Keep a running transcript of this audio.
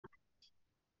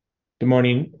Good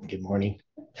morning. Good morning.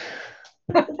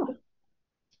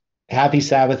 Happy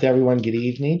Sabbath, everyone. Good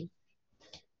evening.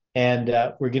 And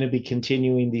we're going to be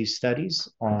continuing these studies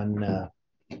on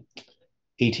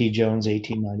A.T. Jones'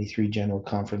 1893 General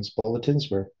Conference Bulletins.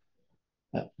 We're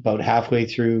about halfway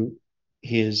through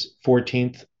his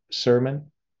 14th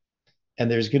sermon,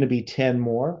 and there's going to be 10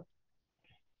 more.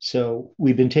 So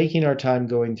we've been taking our time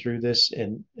going through this,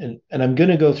 and I'm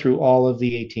going to go through all of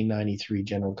the 1893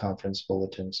 General Conference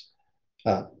Bulletins,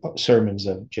 sermons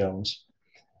of Jones.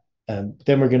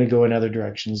 Then we're going to go in other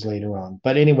directions later on.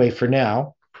 But anyway, for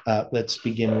now, let's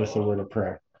begin with a word of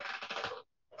prayer.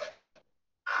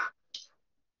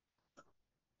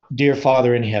 Dear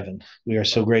Father in heaven, we are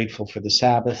so grateful for the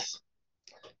Sabbath,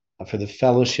 for the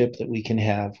fellowship that we can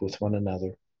have with one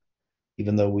another.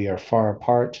 Even though we are far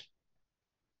apart,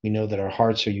 we know that our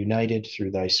hearts are united through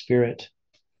thy Spirit,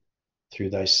 through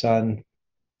thy Son,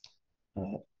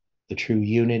 the true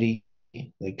unity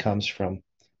that comes from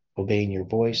obeying your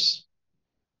voice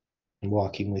and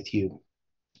walking with you.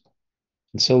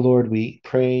 And so, Lord, we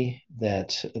pray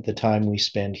that the time we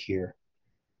spend here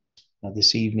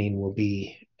this evening will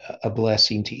be a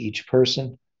blessing to each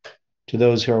person. To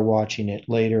those who are watching it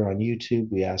later on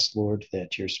YouTube, we ask, Lord,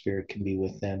 that your Spirit can be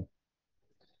with them.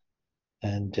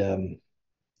 And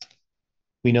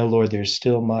we know, Lord, there's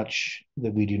still much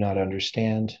that we do not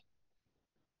understand,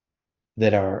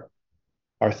 that our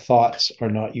thoughts are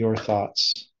not your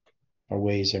thoughts, our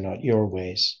ways are not your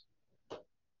ways.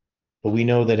 But we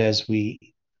know that as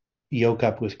we yoke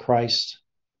up with Christ,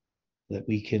 that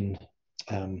we can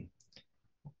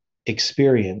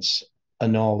experience a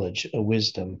knowledge, a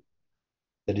wisdom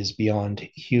that is beyond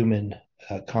human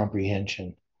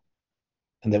comprehension,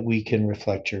 and that we can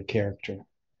reflect your character.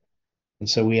 And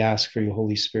so we ask for your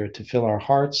Holy Spirit to fill our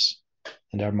hearts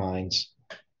and our minds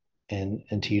and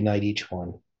to unite each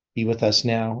one. Be with us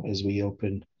now as we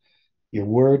open your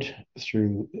word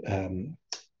through the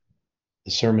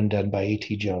sermon done by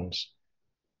A.T. Jones,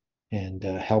 and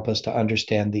help us to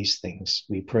understand these things.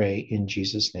 We pray in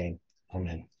Jesus' name.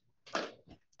 Amen.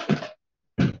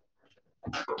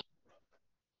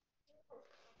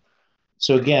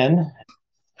 So again,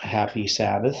 happy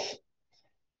Sabbath.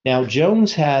 Now,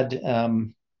 Jones had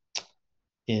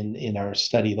in our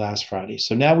study last Friday.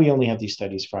 So now we only have these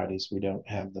studies Fridays. We don't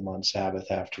have them on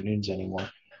Sabbath afternoons anymore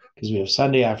because we have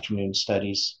Sunday afternoon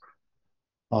studies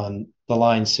on the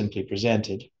lines simply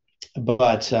presented.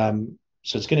 But so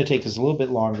it's going to take us a little bit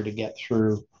longer to get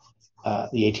through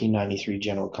the 1893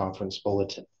 General Conference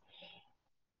Bulletin.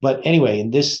 But anyway,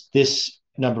 in this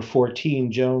number 14,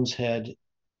 Jones had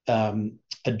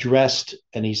addressed,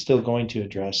 and he's still going to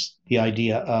address, the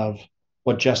idea of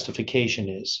what justification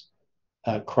is,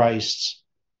 Christ's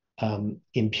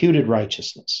imputed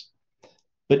righteousness.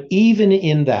 But even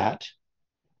in that,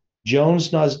 Jones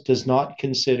does not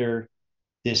consider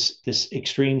this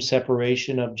extreme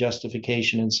separation of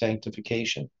justification and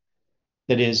sanctification.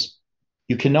 That is,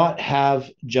 you cannot have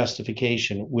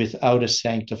justification without a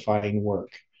sanctifying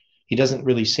work. He doesn't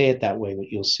really say it that way, but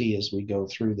you'll see as we go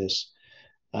through this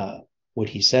what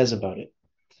he says about it.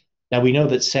 Now, we know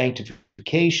that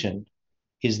sanctification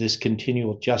is this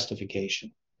continual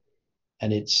justification,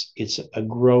 and it's a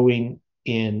growing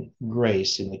in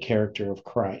grace in the character of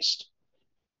Christ.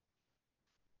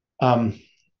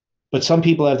 But some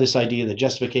people have this idea that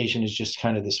justification is just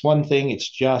kind of this one thing. It's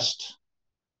just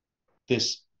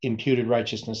this imputed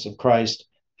righteousness of Christ,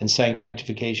 and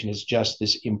sanctification is just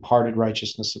this imparted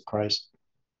righteousness of Christ.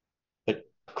 But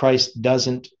Christ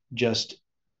doesn't just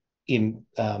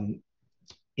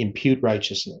impute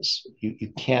righteousness.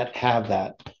 You can't have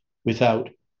that without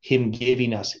him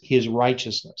giving us his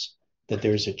righteousness, that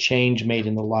there's a change made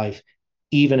in the life,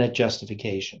 even at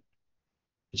justification.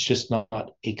 It's just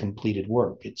not a completed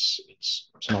work. It's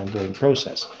an ongoing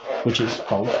process, which is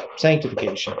called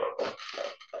sanctification.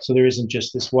 So there isn't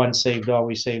just this one saved,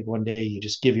 always saved one day. You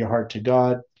just give your heart to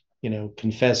God,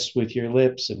 confess with your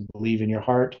lips and believe in your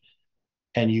heart,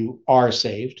 and you are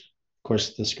saved. Of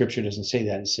course, the scripture doesn't say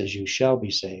that. It says you shall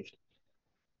be saved,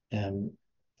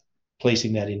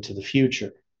 placing that into the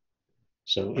future.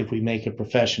 So if we make a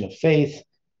profession of faith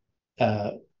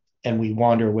and we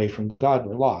wander away from God,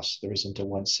 we're lost. There isn't a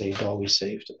once saved, always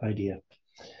saved idea.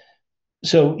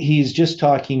 So he's just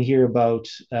talking here about,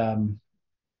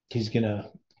 he's going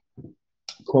to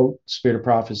quote Spirit of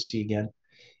Prophecy again.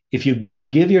 If you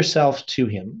give yourself to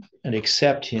him and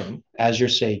accept him as your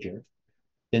Savior,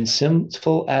 then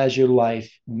sinful as your life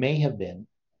may have been,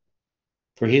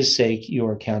 for his sake you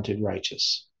are counted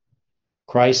righteous.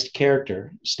 Christ's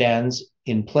character stands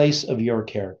in place of your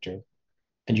character,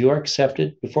 and you are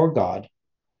accepted before God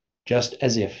just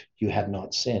as if you had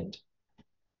not sinned.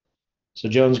 So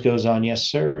Jones goes on, yes,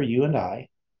 sir, you and I,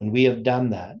 when we have done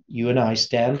that, you and I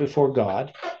stand before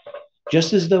God,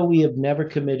 just as though we have never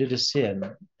committed a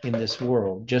sin in this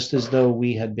world, just as though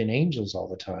we had been angels all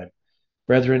the time.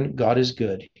 Brethren, God is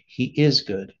good. He is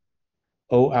good.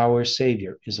 Oh, our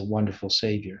Savior is a wonderful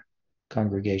Savior.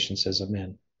 Congregation says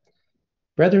amen.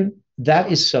 Brethren,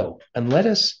 that is so. And let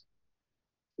us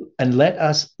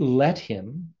let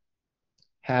him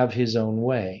have his own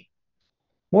way.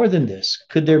 More than this,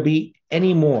 could there be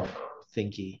any more,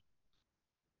 think ye?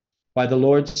 Why, the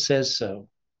Lord says so.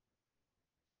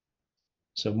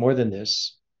 So more than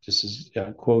this is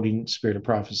quoting Spirit of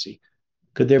Prophecy.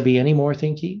 Could there be any more,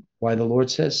 think ye? Why, the Lord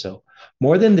says so.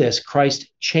 More than this, Christ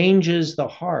changes the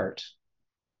heart.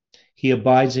 He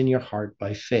abides in your heart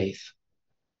by faith.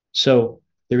 So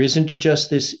there isn't just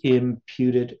this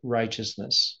imputed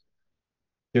righteousness.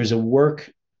 There's a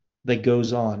work that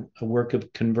goes on, a work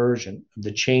of conversion, of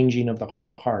the changing of the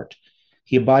heart.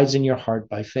 He abides in your heart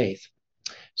by faith.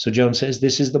 So Jones says,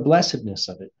 this is the blessedness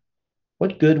of it.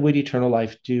 What good would eternal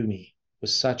life do me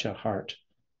with such a heart?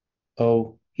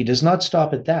 Oh, he does not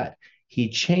stop at that. He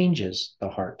changes the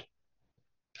heart.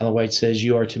 Ellen White says,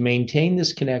 you are to maintain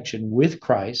this connection with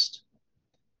Christ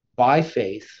by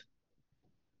faith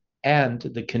and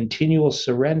the continual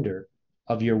surrender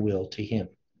of your will to him.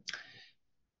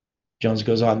 Jones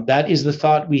goes on, that is the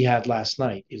thought we had last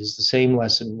night. It is the same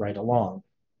lesson right along,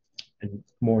 and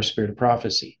more Spirit of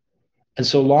Prophecy. And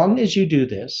so long as you do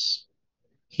this,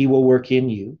 he will work in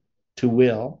you to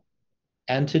will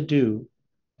and to do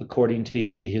according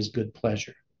to his good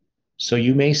pleasure. So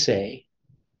you may say,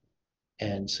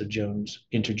 and so Jones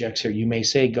interjects here, you may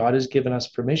say, God has given us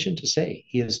permission to say.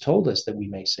 He has told us that we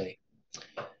may say.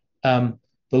 The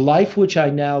life which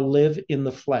I now live in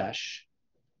the flesh,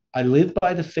 I live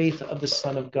by the faith of the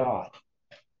Son of God,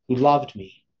 who loved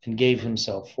me and gave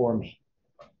himself for me.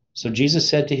 So Jesus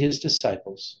said to his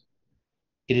disciples,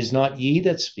 it is not ye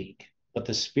that speak, but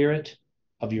the Spirit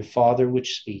of your Father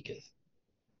which speaketh.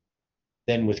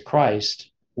 Then with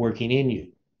Christ working in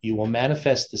you, you will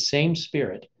manifest the same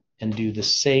Spirit and do the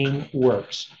same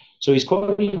works. So he's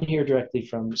quoting here directly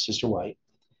from Sister White.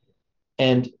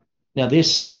 And now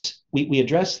this, we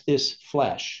address this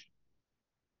flesh.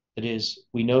 That is,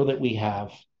 we know that we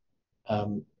have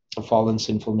a fallen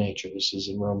sinful nature. This is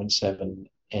in Romans 7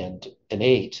 and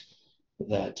 8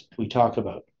 that we talk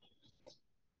about.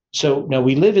 So now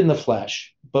we live in the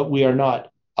flesh, but we are not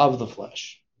of the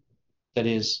flesh. That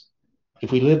is,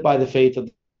 if we live by the faith of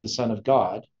the Son of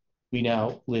God, we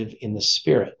now live in the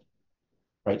Spirit,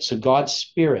 right? So God's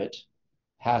Spirit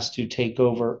has to take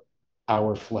over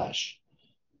our flesh.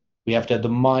 We have to have the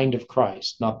mind of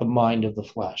Christ, not the mind of the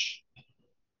flesh.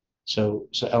 So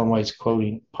Ellen White's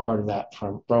quoting part of that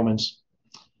from Romans.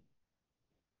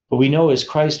 But we know as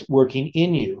Christ working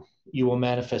in you, you will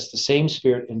manifest the same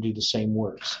Spirit and do the same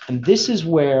works. And this is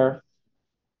where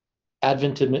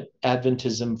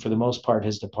Adventism, for the most part,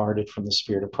 has departed from the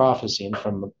Spirit of Prophecy and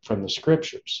from the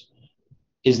Scriptures,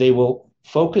 is they will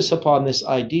focus upon this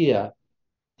idea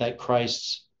that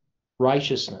Christ's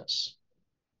righteousness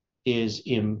is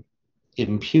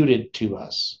imputed to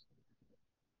us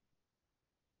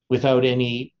without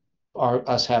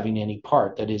us having any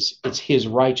part. That is, it's his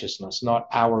righteousness, not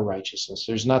our righteousness.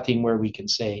 There's nothing where we can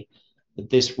say that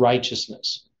this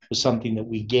righteousness was something that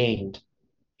we gained.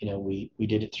 We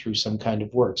did it through some kind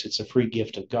of works. It's a free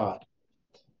gift of God.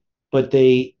 But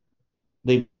they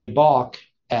balk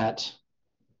at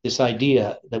this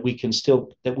idea that we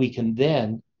can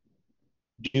then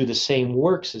do the same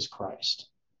works as Christ.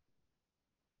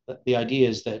 The idea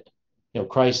is that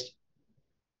Christ,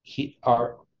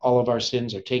 all of our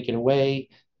sins are taken away,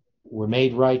 we're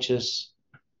made righteous,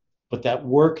 but that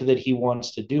work that he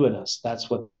wants to do in us, that's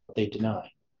what they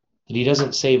deny. That he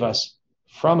doesn't save us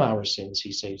from our sins,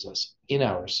 he saves us in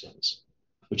our sins,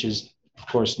 which is, of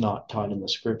course, not taught in the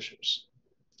Scriptures.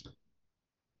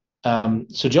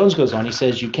 So Jones goes on, he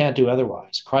says, you can't do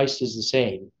otherwise. Christ is the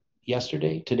same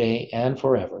yesterday, today, and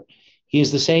forever. He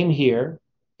is the same here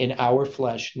in our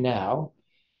flesh now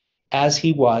as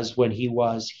he was when he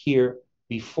was here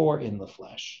before in the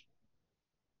flesh.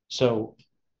 So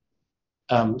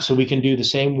we can do the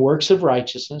same works of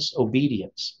righteousness,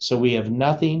 obedience. So we have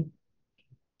nothing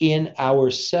in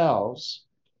ourselves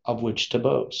of which to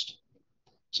boast.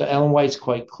 So Ellen White's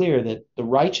quite clear that the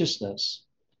righteousness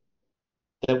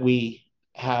that we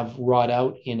have wrought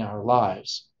out in our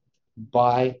lives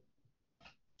by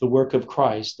the work of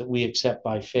Christ that we accept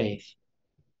by faith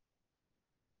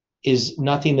is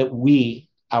nothing that we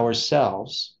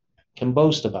ourselves can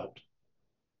boast about.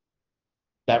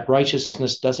 That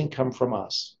righteousness doesn't come from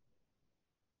us,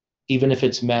 even if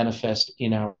it's manifest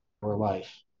in our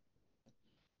life.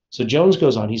 So Jones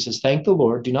goes on, he says, thank the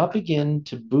Lord. Do not begin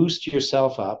to boost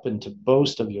yourself up and to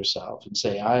boast of yourself and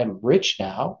say, I am rich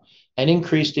now and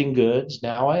increased in goods.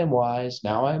 Now I am wise.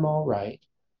 Now I am all right.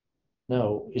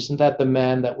 No, isn't that the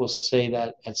man that will say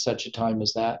that at such a time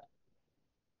as that?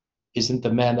 Isn't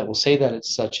the man that will say that at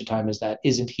such a time as that?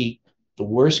 Isn't he the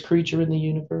worst creature in the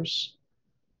universe?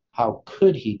 How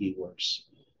could he be worse?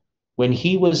 When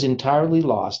he was entirely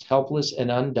lost, helpless, and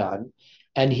undone,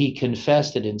 and he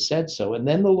confessed it and said so. And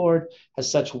then the Lord has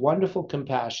such wonderful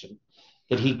compassion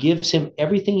that he gives him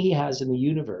everything he has in the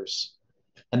universe.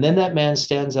 And then that man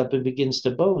stands up and begins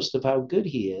to boast of how good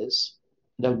he is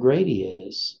and how great he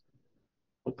is.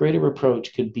 What greater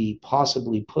reproach could be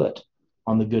possibly put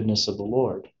on the goodness of the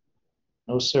Lord?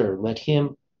 No, sir. Let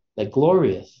him that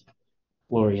glorieth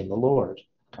glory in the Lord.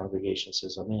 Congregation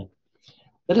says, Amen.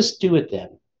 Let us do it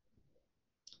then.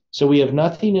 So we have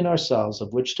nothing in ourselves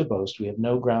of which to boast. We have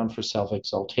no ground for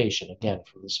self-exaltation, again,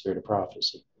 from the spirit of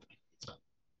prophecy.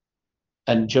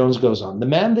 And Jones goes on, the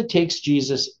man that takes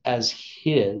Jesus as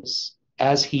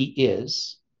he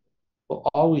is, will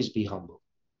always be humble.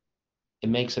 It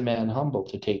makes a man humble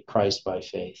to take Christ by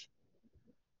faith.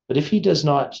 But if he does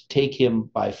not take him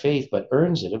by faith, but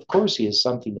earns it, of course he has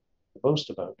something to boast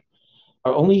about.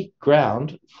 Our only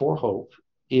ground for hope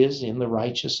is in the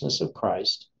righteousness of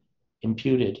Christ,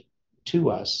 imputed to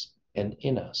us and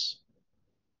in us.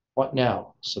 What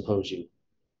now, suppose you?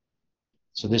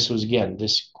 So this was, again,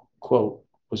 this quote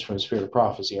was from the Spirit of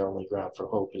Prophecy. Our only ground for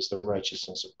hope is the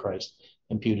righteousness of Christ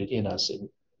imputed in us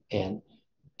and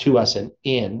to us and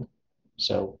in.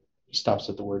 So he stops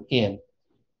at the word in.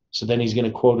 So then he's going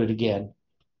to quote it again,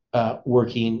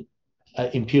 working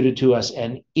imputed to us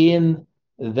and in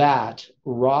that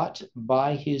wrought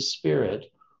by his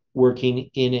Spirit working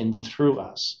in and through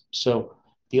us. So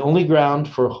the only ground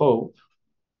for hope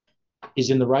is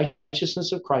in the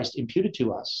righteousness of Christ imputed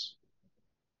to us,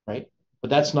 right? But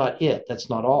that's not it. That's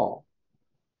not all.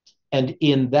 And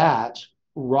in that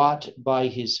wrought by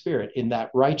his Spirit, in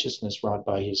that righteousness wrought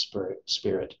by his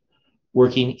Spirit,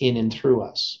 working in and through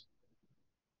us.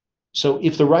 So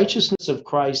if the righteousness of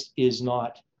Christ is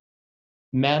not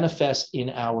manifest in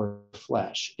our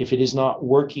flesh, if it is not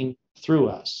working through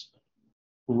us,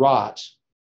 wrought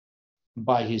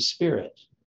by his Spirit,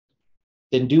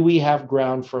 then do we have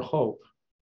ground for hope?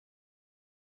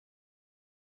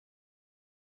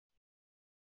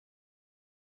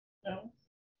 No.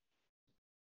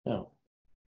 No.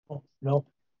 Oh, no.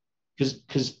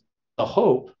 Because the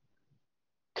hope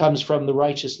comes from the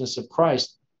righteousness of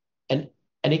Christ, and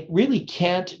it really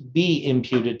can't be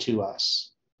imputed to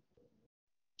us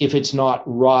if it's not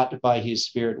wrought by his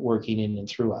Spirit working in and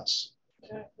through us.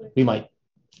 Exactly. We might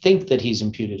think that he's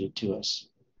imputed it to us.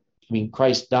 I mean,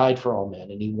 Christ died for all men,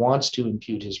 and he wants to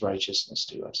impute his righteousness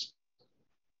to us.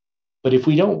 But if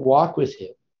we don't walk with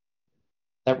him,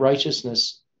 that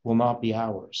righteousness will not be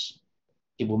ours.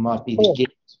 It will not be the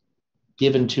gift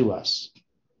given to us.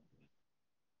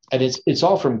 And it's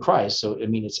all from Christ. So, I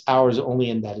mean, it's ours only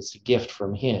in that it's a gift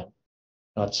from him,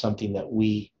 not something that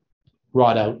we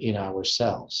wrought out in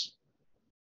ourselves.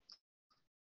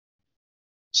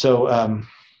 So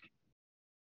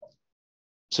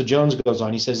Jones goes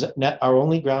on, he says, our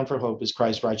only ground for hope is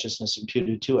Christ's righteousness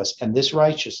imputed to us. And this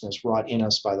righteousness wrought in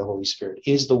us by the Holy Spirit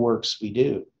is the works we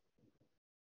do.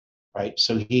 Right?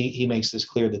 So he makes this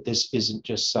clear that this isn't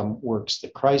just some works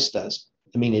that Christ does.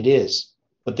 I mean, it is,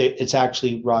 but it's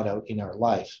actually wrought out in our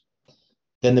life.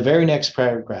 Then the very next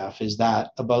paragraph is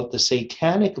that about the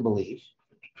satanic belief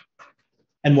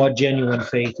and what genuine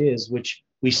faith is, which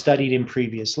we studied in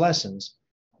previous lessons.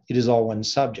 It is all one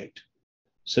subject.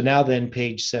 So now then,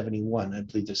 page 71, I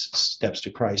believe this is Steps to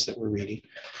Christ that we're reading.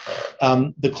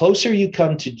 The closer you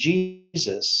come to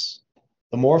Jesus,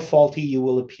 the more faulty you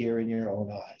will appear in your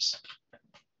own eyes.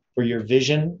 For your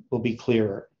vision will be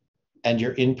clearer, and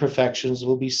your imperfections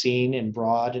will be seen in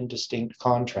broad and distinct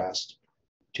contrast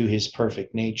to his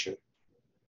perfect nature.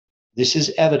 This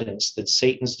is evidence that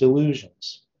Satan's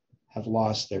delusions have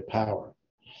lost their power.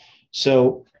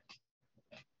 So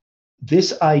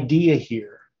this idea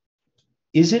here,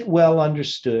 is it well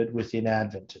understood within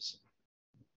Adventism?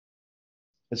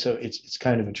 And so it's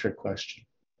kind of a trick question.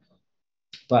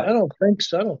 But I don't think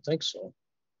so.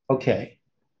 Okay.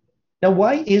 Now,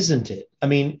 why isn't it? I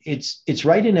mean, it's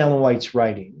right in Ellen White's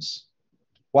writings.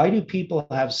 Why do people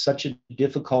have such a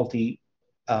difficulty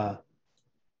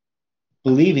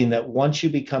believing that once you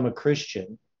become a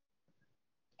Christian,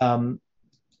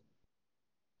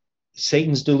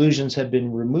 Satan's delusions have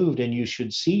been removed and you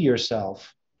should see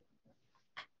yourself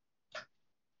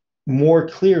more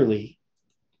clearly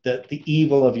the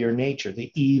evil of your nature,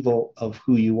 the evil of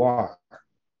who you are.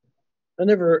 I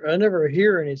never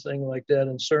hear anything like that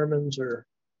in sermons or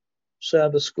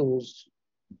Sabbath schools.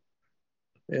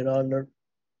 You know,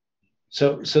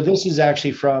 So this is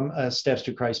actually from Steps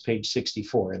to Christ, page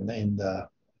 64 in the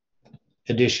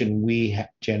edition we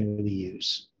generally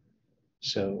use.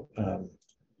 So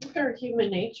our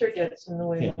human nature gets in the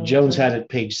way. yeah, Jones had it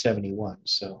page 71.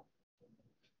 So,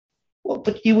 well,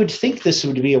 but you would think this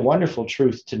would be a wonderful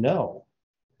truth to know.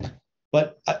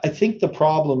 But I think the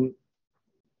problem,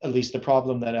 at least the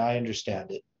problem that I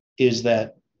understand it, is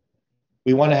that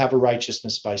we want to have a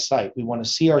righteousness by sight. We want to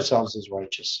see ourselves as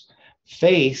righteous.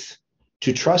 Faith,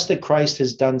 to trust that Christ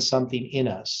has done something in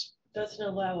us, doesn't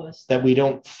allow us that we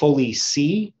don't fully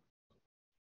see.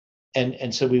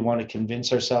 And so we want to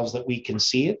convince ourselves that we can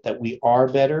see it, that we are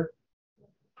better.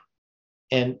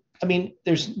 And I mean,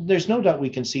 there's no doubt we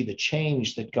can see the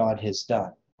change that God has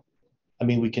done. I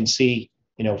mean, we can see,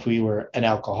 you know, if we were an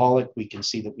alcoholic, we can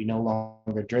see that we no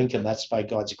longer drink, and that's by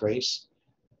God's grace.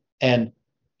 And,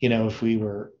 you know, if we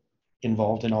were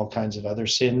involved in all kinds of other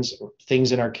sins or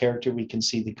things in our character, we can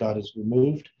see that God has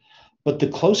removed. But the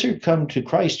closer you come to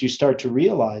Christ, you start to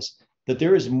realize that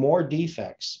there is more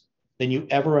defects than you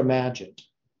ever imagined,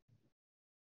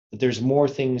 that there's more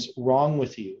things wrong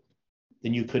with you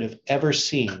than you could have ever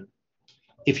seen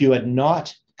if you had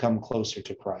not come closer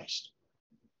to Christ.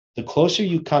 The closer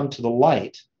you come to the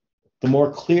light, the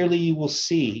more clearly you will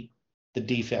see the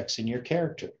defects in your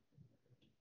character.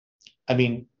 I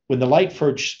mean, when the light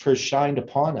first shined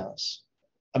upon us,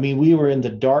 I mean, we were in the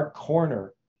dark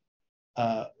corner,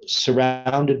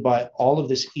 surrounded by all of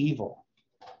this evil.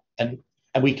 And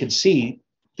we could see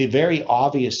the very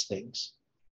obvious things,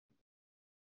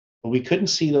 but we couldn't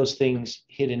see those things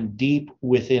hidden deep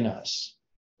within us,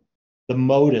 the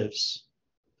motives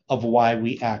of why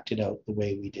we acted out the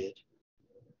way we did.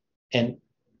 And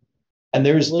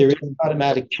there is an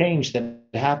automatic change that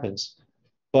happens,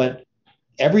 but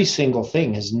every single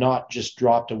thing has not just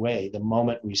dropped away the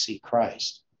moment we see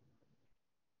Christ,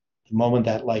 the moment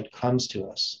that light comes to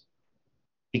us.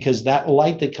 Because that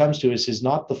light that comes to us is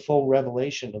not the full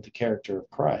revelation of the character of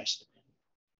Christ.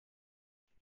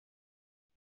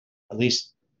 At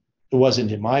least it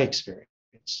wasn't in my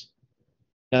experience.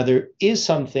 Now, there is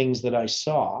some things that I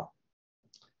saw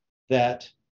that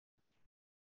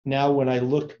now when I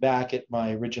look back at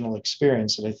my original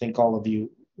experience, and I think all of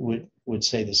you would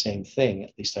say the same thing,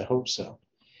 at least I hope so,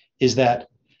 is that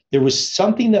there was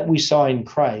something that we saw in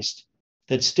Christ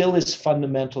that still is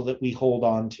fundamental that we hold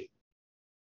on to.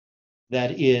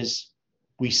 That is,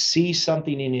 we see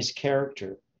something in his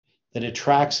character that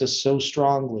attracts us so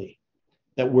strongly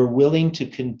that we're willing to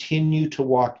continue to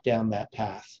walk down that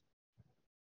path.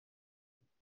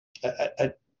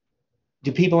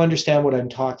 Do people understand what I'm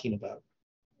talking about?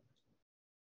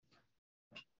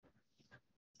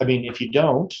 I mean, if you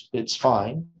don't, it's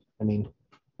fine. I mean,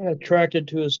 attracted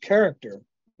to his character,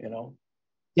 you know.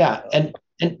 Yeah, and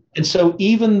so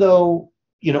even though,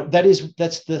 you know,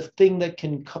 that's the thing that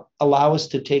can allow us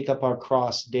to take up our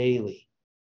cross daily.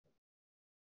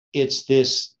 It's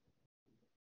this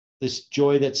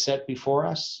joy that's set before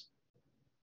us.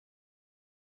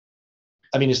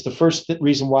 I mean, it's the first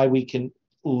reason why we can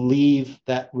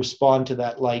respond to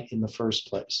that light in the first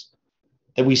place.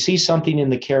 That we see something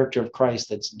in the character of Christ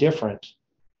that's different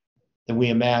than we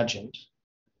imagined,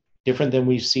 different than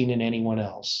we've seen in anyone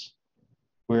else.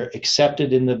 We're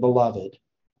accepted in the beloved.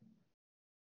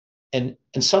 And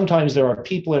sometimes there are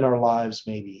people in our lives,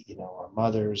 maybe, you know, our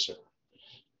mothers or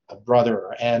a brother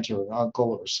or aunt or an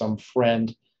uncle or some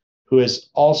friend who has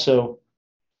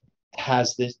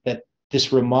this, that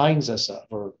this reminds us of,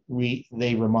 or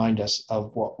they remind us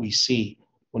of what we see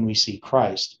when we see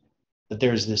Christ, that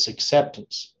there's this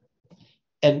acceptance.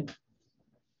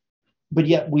 But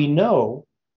yet we know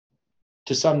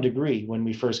to some degree when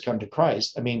we first come to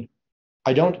Christ, I mean,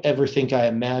 I don't ever think I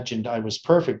imagined I was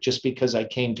perfect just because I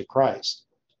came to Christ.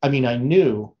 I mean, I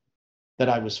knew that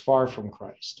I was far from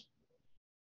Christ,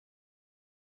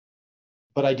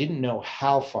 but I didn't know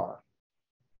how far.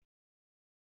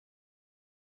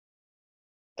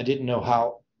 I didn't know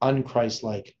how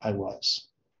un-Christ-like I was.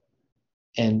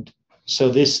 And so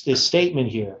this statement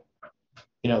here,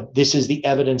 you know, this is the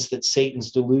evidence that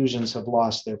Satan's delusions have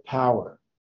lost their power,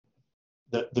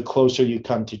 the closer you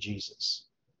come to Jesus.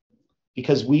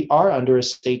 Because we are under a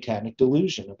satanic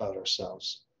delusion about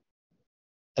ourselves.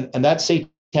 And that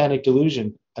satanic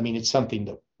delusion, I mean, it's something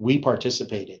that we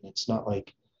participate in. It's not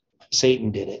like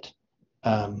Satan did it.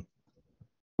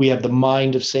 We have the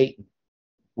mind of Satan.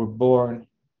 We're born,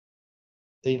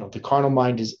 you know, the carnal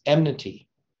mind is enmity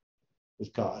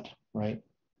with God, right?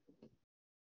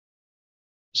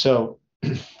 So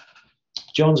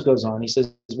Jones goes on, he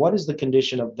says, what is the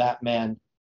condition of that man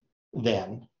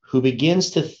then who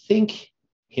begins to think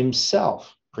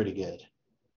himself pretty good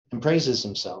and praises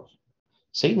himself?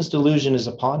 Satan's delusion is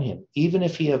upon him, even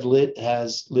if he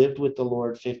has lived with the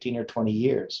Lord 15 or 20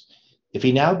 years. If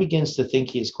he now begins to think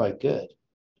he is quite good,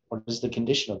 what is the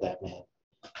condition of that man?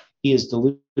 He is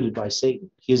deluded by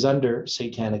Satan. He is under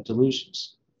satanic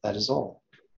delusions. That is all.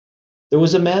 There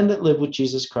was a man that lived with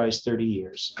Jesus Christ 30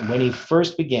 years. And when he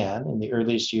first began, in the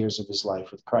earliest years of his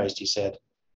life with Christ, he said,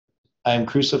 I am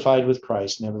crucified with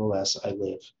Christ, nevertheless I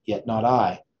live, yet not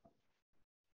I,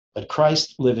 but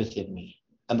Christ liveth in me.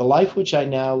 And the life which I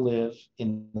now live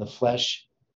in the flesh,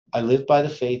 I live by the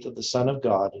faith of the Son of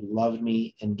God, who loved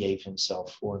me and gave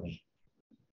himself for me.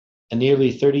 And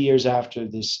nearly 30 years after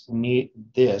this, near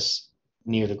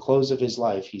the close of his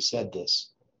life, he said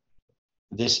this.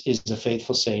 This is a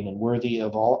faithful saying and worthy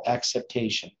of all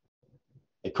acceptation,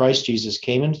 that Christ Jesus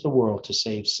came into the world to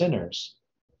save sinners,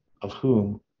 of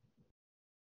whom,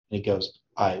 and he goes,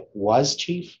 I was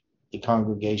chief. The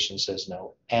congregation says,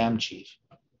 no, am chief.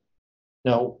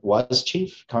 No, was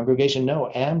chief? Congregation, no,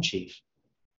 am chief.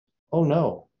 Oh,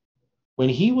 no. When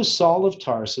he was Saul of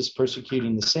Tarsus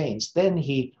persecuting the saints, then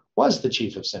he was the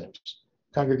chief of sinners.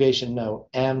 Congregation, no,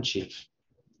 am chief.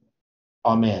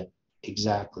 Amen.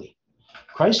 Exactly.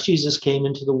 Christ Jesus came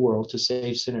into the world to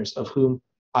save sinners, of whom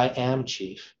I am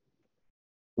chief.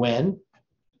 When?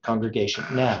 Congregation,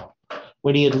 now.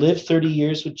 When he had lived 30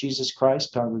 years with Jesus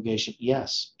Christ, congregation,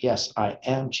 yes, I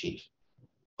am chief.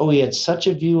 Oh, he had such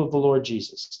a view of the Lord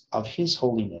Jesus, of his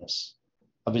holiness,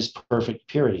 of his perfect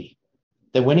purity,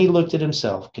 that when he looked at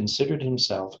himself, considered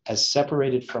himself as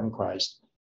separated from Christ,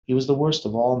 he was the worst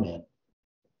of all men.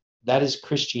 That is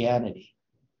Christianity.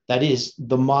 That is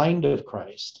the mind of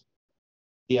Christ.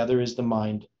 The other is the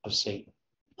mind of Satan.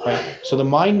 Right? So the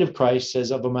mind of Christ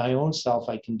says, of my own self,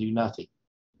 I can do nothing.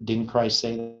 Didn't Christ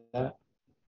say that?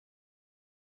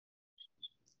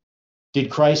 Did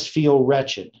Christ feel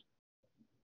wretched?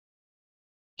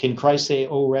 Can Christ say,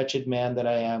 oh, wretched man that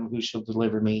I am, who shall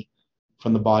deliver me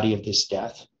from the body of this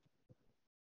death?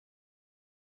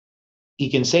 He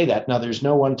can say that. Now, there's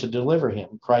no one to deliver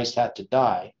him. Christ had to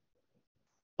die.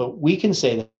 But we can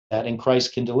say that, and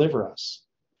Christ can deliver us.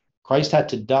 Christ had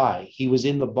to die. He was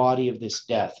in the body of this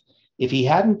death. If he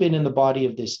hadn't been in the body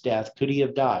of this death, could he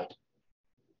have died?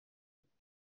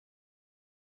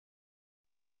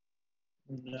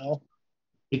 No.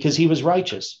 Because he was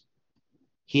righteous.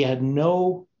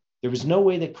 There was no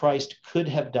way that Christ could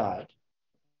have died,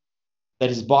 that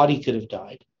his body could have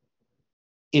died,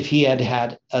 if he had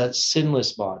had a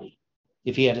sinless body,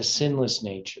 if he had a sinless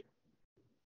nature,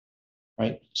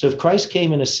 right? So if Christ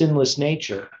came in a sinless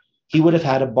nature, he would have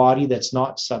had a body that's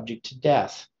not subject to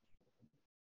death.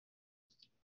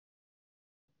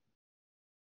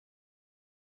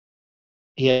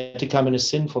 He had to come in a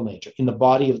sinful nature, in the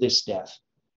body of this death.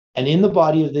 And in the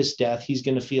body of this death, he's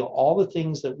going to feel all the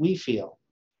things that we feel.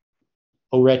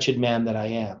 O wretched man that I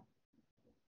am.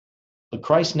 But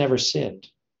Christ never sinned.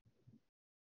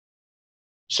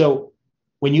 So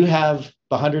when you have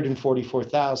the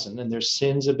 144,000 and their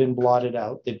sins have been blotted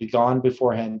out, they've gone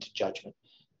beforehand to judgment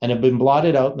and have been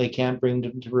blotted out and they can't bring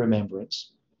them to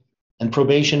remembrance, and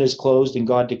probation is closed and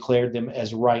God declared them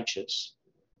as righteous,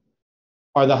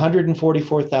 are the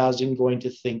 144,000 going to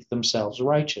think themselves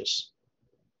righteous?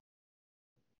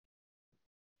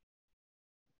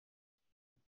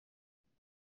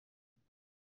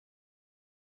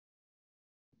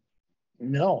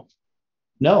 No.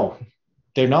 No,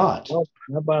 they're not. Well,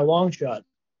 not by a long shot.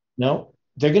 No,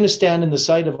 they're going to stand in the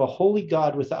sight of a holy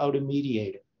God without a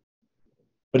mediator.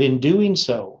 But in doing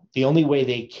so, the only way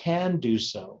they can do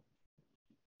so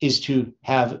is to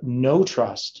have no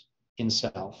trust in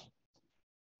self,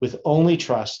 with only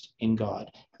trust in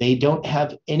God. They don't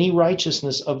have any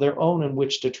righteousness of their own in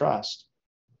which to trust.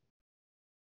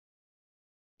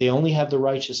 They only have the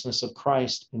righteousness of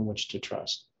Christ in which to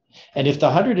trust. And if the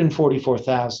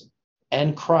 144,000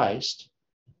 and Christ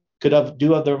could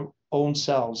do of their own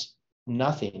selves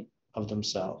nothing of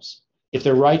themselves, if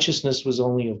their righteousness was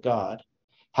only of God,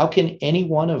 how can any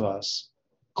one of us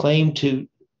claim to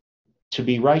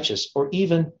be righteous, or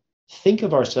even think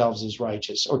of ourselves as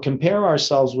righteous, or compare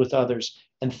ourselves with others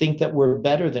and think that we're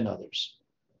better than others?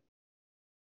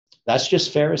 That's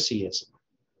just Phariseeism.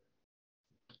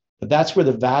 But that's where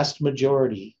the vast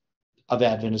majority of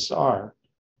Adventists are.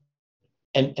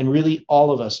 And really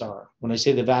all of us are. When I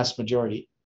say the vast majority,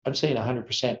 I'm saying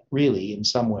 100% really in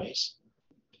some ways.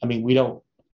 I mean,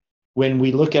 when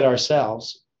we look at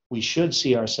ourselves, we should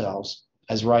see ourselves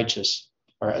as righteous,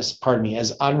 or as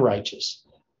unrighteous.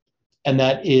 And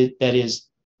that is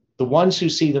The ones who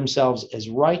see themselves as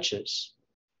righteous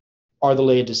are the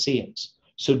Laodiceans.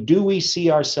 So do we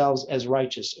see ourselves as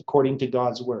righteous according to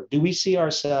God's word? Do we see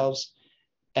ourselves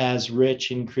as rich,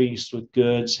 increased with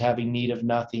goods, having need of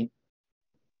nothing?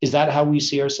 Is that how we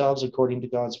see ourselves according to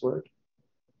God's word?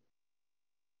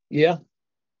 Yeah.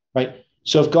 Right?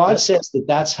 So if God says that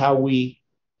that's how we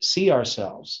see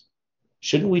ourselves,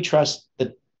 shouldn't we trust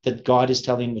that God is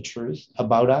telling the truth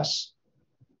about us?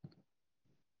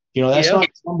 That's not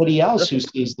somebody else who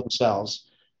sees themselves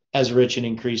as rich and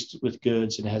increased with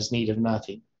goods and has need of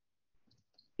nothing.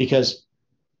 Because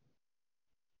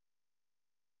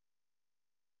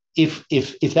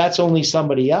if that's only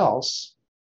somebody else,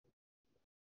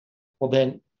 well,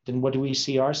 then what do we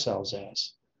see ourselves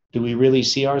as? Do we really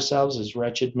see ourselves as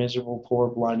wretched, miserable, poor,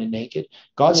 blind, and naked?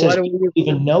 God says we don't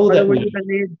even know that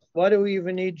why do we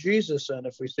even need Jesus then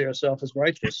if we see ourselves as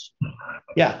righteous?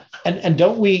 Yeah, and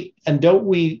we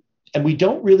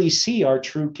don't really see our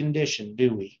true condition,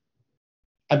 do we?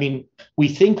 I mean, we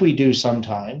think we do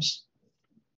sometimes,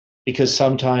 because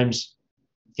sometimes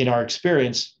in our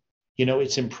experience,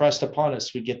 it's impressed upon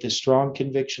us. We get this strong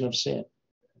conviction of sin.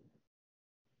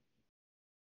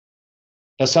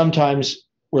 Now, sometimes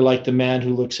we're like the man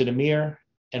who looks in a mirror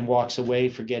and walks away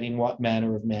forgetting what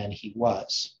manner of man he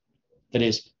was. That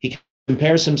is, he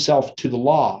compares himself to the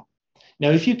law. Now,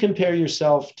 if you compare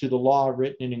yourself to the law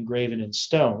written and engraven in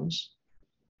stones,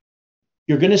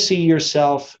 you're going to see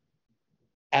yourself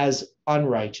as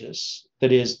unrighteous.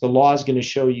 That is, the law is going to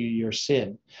show you your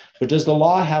sin. But does the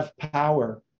law have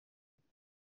power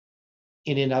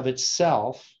in and of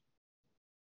itself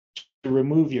to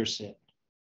remove your sin?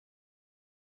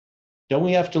 Don't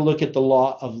we have to look at the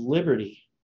law of liberty?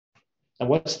 And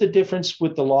what's the difference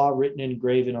with the law written and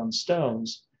engraven on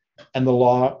stones and the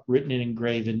law written and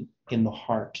engraven in the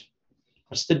heart?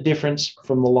 What's the difference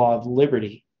from the law of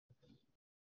liberty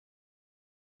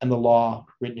and the law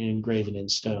written and engraven in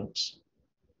stones?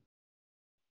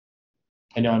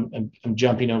 I know I'm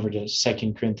jumping over to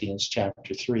 2 Corinthians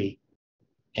chapter 3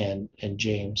 and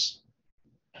James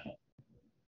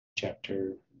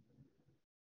chapter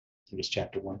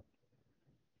 1.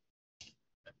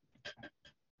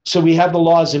 So we have the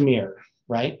law as a mirror,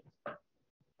 right?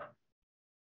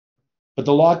 But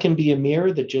the law can be a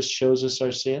mirror that just shows us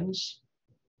our sins,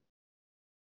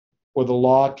 or the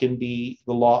law can be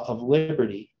the law of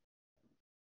liberty,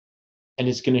 and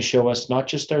it's going to show us not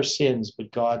just our sins,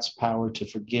 but God's power to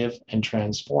forgive and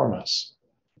transform us.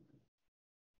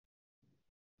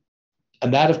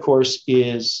 And that, of course,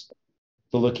 is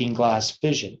the looking glass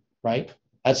vision, right?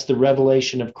 That's the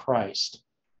revelation of Christ.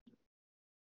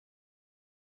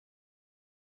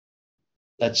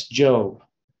 That's Job.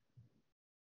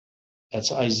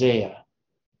 That's Isaiah.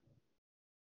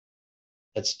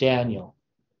 That's Daniel.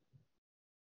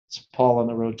 It's Paul on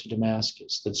the road to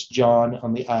Damascus. That's John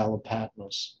on the Isle of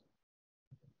Patmos.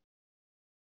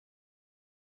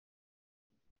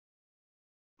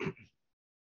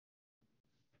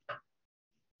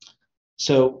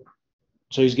 So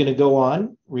he's going to go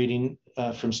on reading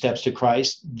from Steps to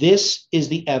Christ. This is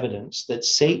the evidence that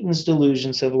Satan's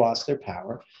delusions have lost their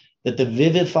power, that the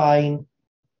vivifying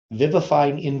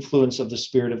influence of the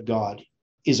Spirit of God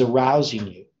is arousing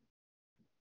you,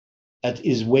 that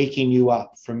is waking you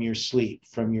up from your sleep,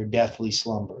 from your deathly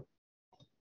slumber.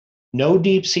 No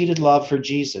deep-seated love for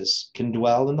Jesus can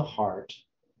dwell in the heart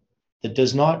that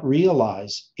does not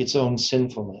realize its own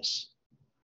sinfulness.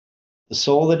 The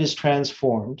soul that is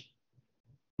transformed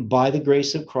by the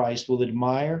grace of Christ will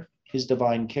admire his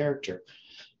divine character.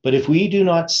 But if we do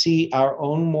not see our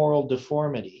own moral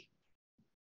deformity,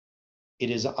 it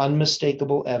is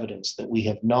unmistakable evidence that we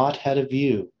have not had a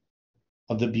view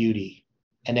of the beauty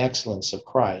and excellence of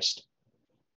Christ.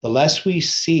 The less we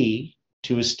see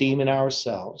to esteem in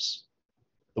ourselves,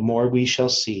 the more we shall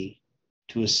see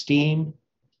to esteem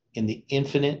in the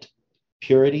infinite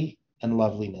purity and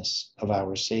loveliness of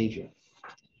our Savior.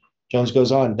 Jones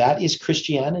goes on, that is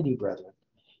Christianity, brethren.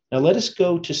 Now let us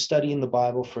go to studying the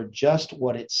Bible for just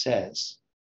what it says.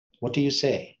 What do you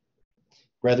say?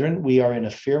 Brethren, we are in a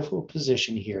fearful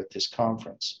position here at this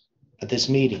conference, at this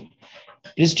meeting.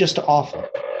 It is just awful.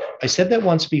 I said that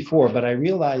once before, but I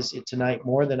realize it tonight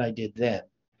more than I did then.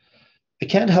 I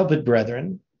can't help it,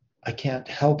 brethren. I can't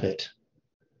help it.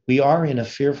 We are in a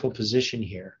fearful position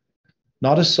here.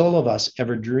 Not a soul of us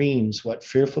ever dreams what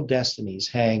fearful destinies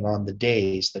hang on the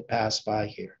days that pass by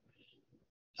here.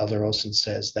 Elder Olson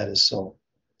says that is so.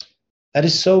 That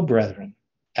is so, brethren,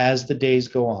 as the days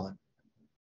go on.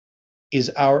 Is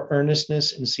our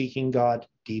earnestness in seeking God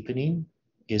deepening?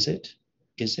 Is it?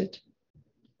 Is it?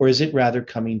 Or is it rather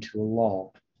coming to a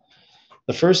lull?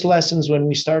 The first lessons when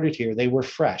we started here, they were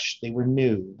fresh, they were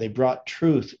new. They brought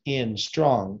truth in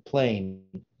strong, plain,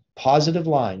 positive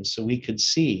lines so we could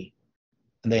see,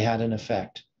 and they had an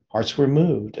effect. Hearts were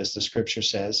moved, as the scripture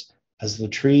says, as the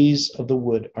trees of the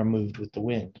wood are moved with the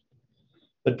wind.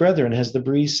 But brethren, has the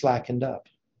breeze slackened up?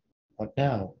 What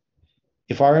now?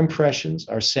 If our impressions,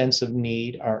 our sense of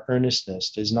need, our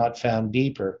earnestness is not found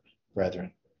deeper,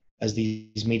 brethren, as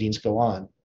these meetings go on,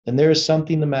 then there is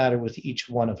something the matter with each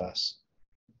one of us.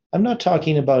 I'm not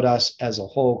talking about us as a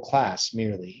whole class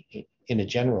merely in a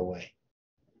general way.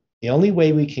 The only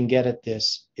way we can get at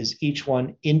this is each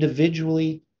one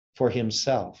individually for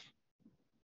himself.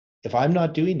 If I'm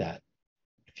not doing that,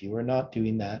 if you are not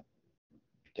doing that,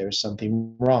 there's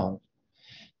something wrong.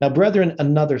 Now, brethren,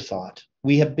 another thought.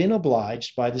 We have been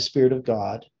obliged by the Spirit of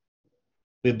God,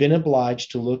 we have been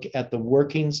obliged to look at the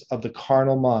workings of the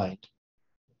carnal mind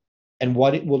and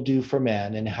what it will do for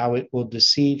man and how it will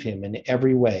deceive him in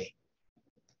every way.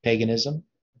 Paganism,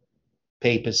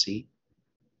 papacy,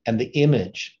 and the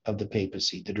image of the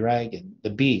papacy, the dragon, the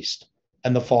beast,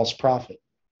 and the false prophet.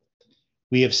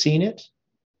 We have seen it,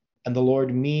 and the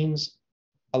Lord means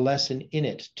a lesson in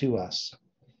it to us.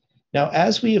 Now,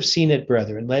 as we have seen it,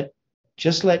 brethren, let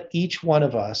each one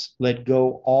of us let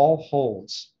go all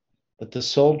holds, let the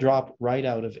soul drop right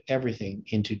out of everything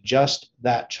into just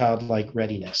that childlike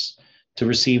readiness to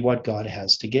receive what God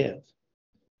has to give.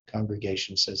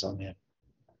 Congregation says amen.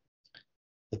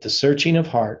 Let the searching of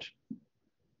heart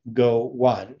go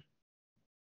one,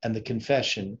 and the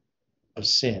confession of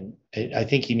sin. I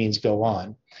think he means go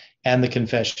on, and the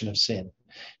confession of sin.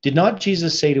 Did not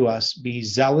Jesus say to us, be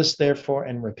zealous therefore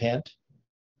and repent?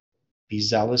 Be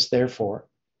zealous therefore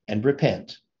and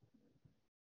repent.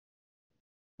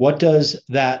 What does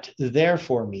that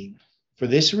therefore mean? For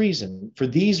this reason, for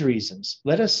these reasons,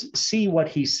 let us see what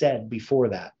he said before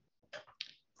that.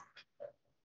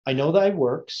 I know thy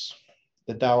works,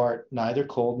 that thou art neither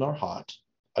cold nor hot.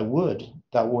 I would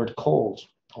thou wert cold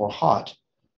or hot.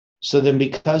 So then,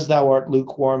 because thou art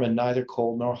lukewarm and neither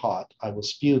cold nor hot, I will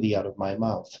spew thee out of my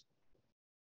mouth.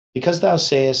 Because thou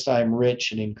sayest, I am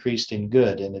rich and increased in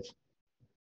good, and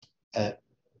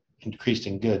increased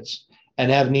in goods, and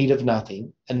have need of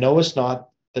nothing, and knowest not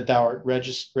that thou art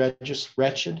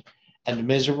wretched and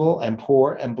miserable and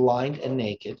poor and blind and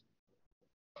naked,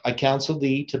 I counsel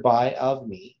thee to buy of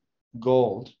me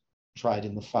gold tried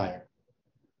in the fire,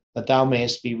 that thou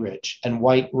mayest be rich, and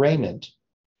white raiment,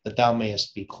 that thou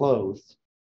mayest be clothed,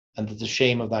 and that the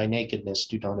shame of thy nakedness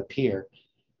do not appear,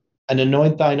 and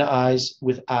anoint thine eyes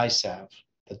with eye salve,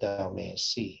 that thou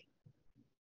mayest see.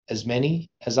 As many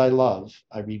as I love,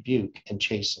 I rebuke and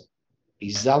chasten. Be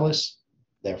zealous,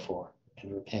 therefore,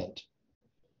 and repent.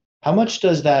 How much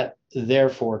does that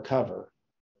therefore cover?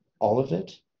 All of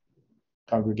it?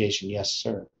 Congregation, yes,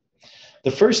 sir. The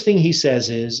first thing he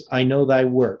says is, I know thy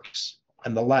works,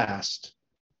 and the last,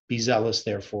 be zealous,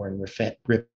 therefore, and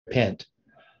repent.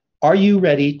 Are you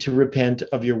ready to repent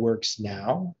of your works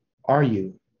now? Are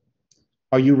you?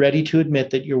 Are you ready to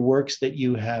admit that your works that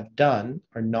you have done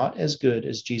are not as good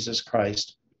as Jesus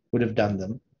Christ would have done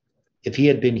them if he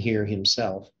had been here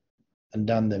himself and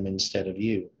done them instead of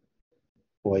you?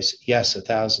 Voice, yes,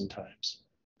 1,000 times.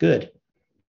 Good.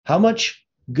 How much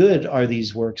good are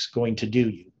these works going to do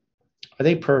you? Are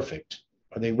they perfect?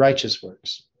 Are they righteous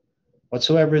works?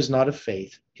 Whatsoever is not of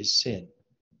faith is sin.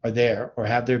 Are there, or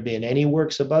have there been any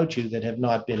works about you that have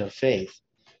not been of faith,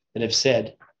 that have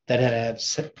said,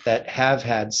 that have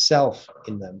had self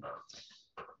in them?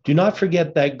 Do not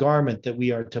forget that garment that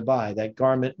we are to buy, that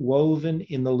garment woven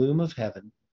in the loom of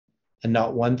heaven, and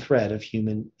not one thread of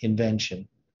human invention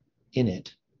in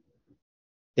it.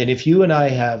 And if you and I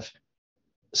have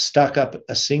stuck up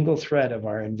a single thread of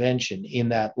our invention in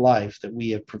that life that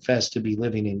we have professed to be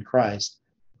living in Christ,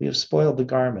 we have spoiled the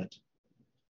garment.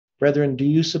 Brethren, do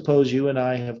you suppose you and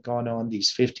I have gone on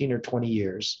these 15 or 20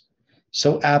 years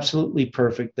so absolutely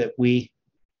perfect that we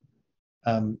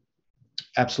have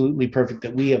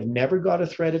never got a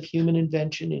thread of human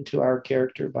invention into our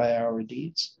character by our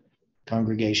deeds?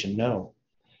 Congregation, no.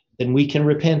 Then we can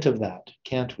repent of that,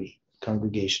 can't we?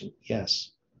 Congregation,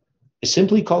 yes. I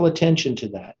simply call attention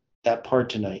to that part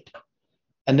tonight.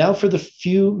 And now for the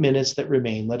few minutes that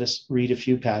remain, let us read a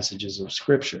few passages of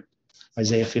Scripture.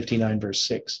 Isaiah 59, verse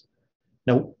 6.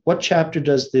 Now, what chapter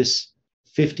does this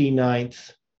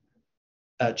 59th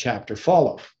chapter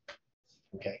follow?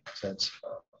 Okay, so that's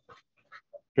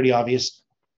pretty obvious,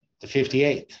 the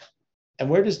 58th. And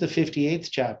where does the 58th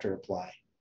chapter apply?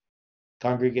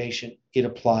 Congregation, it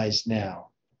applies now.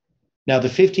 Now, the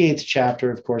 58th chapter,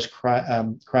 of course, cry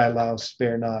loud,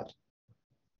 spare not,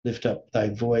 lift up thy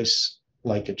voice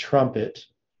like a trumpet.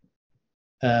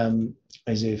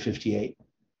 Isaiah 58.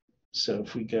 So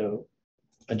if we go,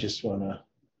 I just want to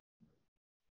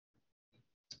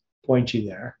point you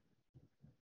there.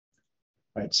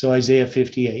 Right, so Isaiah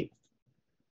 58.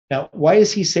 Now, why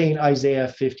is he saying Isaiah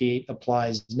 58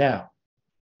 applies now?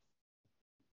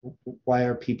 Why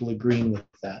are people agreeing with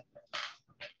that?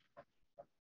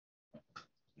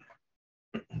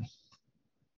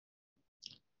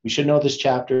 We should know this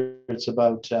chapter. It's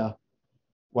about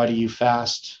why do you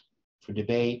fast? For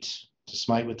debate, to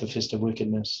smite with the fist of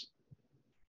wickedness.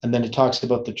 And then it talks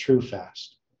about the true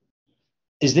fast.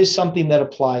 Is this something that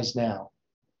applies now?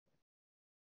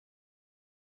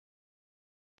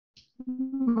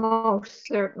 Most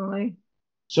certainly.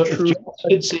 So if you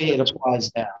could say it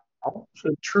applies now. So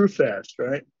true fast,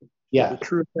 right? Yeah. The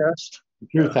true fast.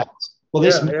 True fast. Well,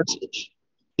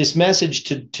 this message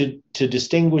to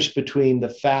distinguish between the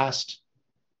fast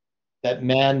that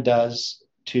man does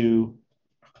to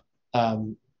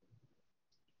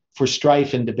for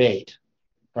strife and debate,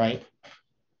 right?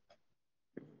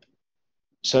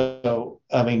 So,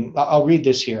 I mean, I'll read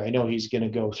this here. I know he's going to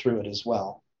go through it as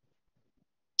well.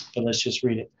 But let's just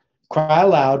read it. Cry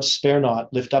aloud, spare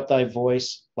not, lift up thy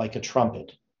voice like a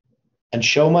trumpet, and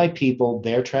show my people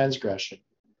their transgression,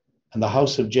 and the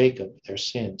house of Jacob their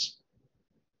sins.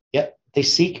 Yet they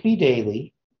seek me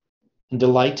daily, and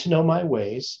delight to know my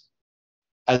ways,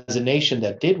 as a nation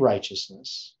that did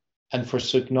righteousness, and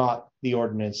forsook not the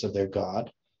ordinance of their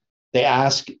God. They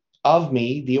ask of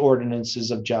me the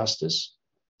ordinances of justice,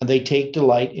 and they take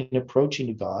delight in approaching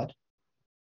to God.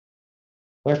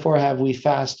 Wherefore have we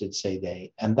fasted, say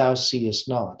they, and thou seest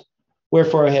not?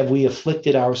 Wherefore have we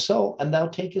afflicted our soul, and thou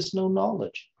takest no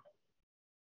knowledge?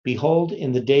 Behold,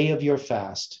 in the day of your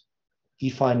fast, ye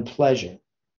find pleasure,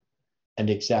 and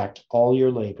exact all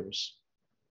your labors.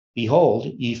 Behold,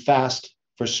 ye fast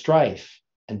for strife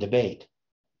and debate,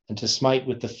 and to smite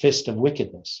with the fist of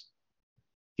wickedness.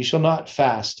 Ye shall not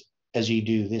fast as ye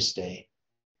do this day,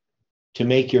 to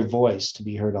make your voice to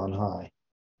be heard on high.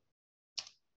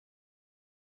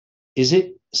 Is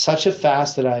it such a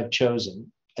fast that I have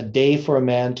chosen, a day for a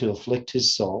man to afflict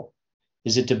his soul?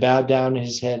 Is it to bow down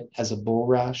his head as a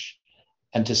bulrush,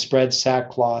 and to spread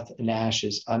sackcloth and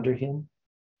ashes under him?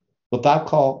 Wilt thou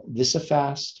call this a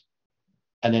fast,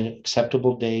 and an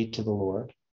acceptable day to the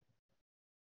Lord?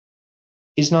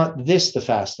 Is not this the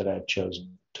fast that I have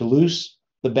chosen, to loose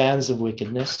the bands of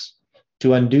wickedness,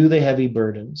 to undo the heavy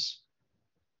burdens,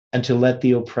 and to let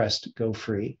the oppressed go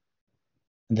free,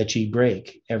 and that ye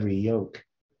break every yoke?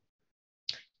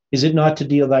 Is it not to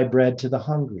deal thy bread to the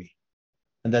hungry,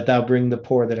 and that thou bring the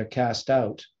poor that are cast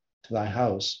out to thy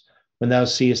house? When thou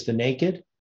seest the naked,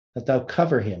 that thou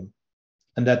cover him,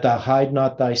 and that thou hide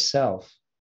not thyself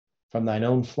from thine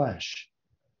own flesh.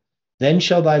 Then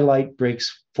shall thy light break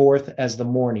forth as the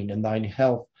morning, and thine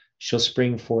health shall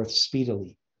spring forth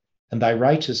speedily, and thy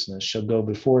righteousness shall go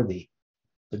before thee.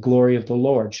 The glory of the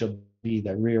Lord shall be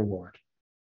thy reward.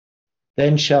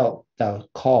 Then shalt thou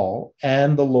call,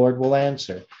 and the Lord will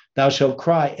answer. Thou shalt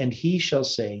cry, and he shall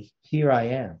say, Here I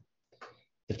am.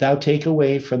 If thou take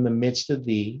away from the midst of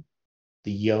thee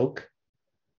the yoke,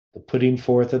 the putting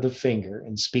forth of the finger,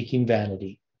 and speaking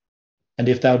vanity, and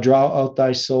if thou draw out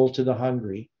thy soul to the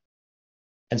hungry,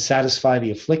 and satisfy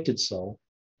the afflicted soul,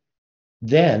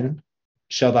 then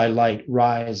shall thy light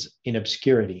rise in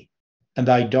obscurity, and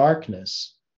thy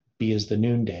darkness be as the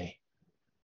noonday.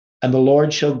 And the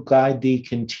Lord shall guide thee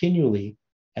continually,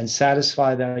 and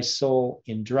satisfy thy soul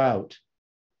in drought,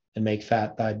 and make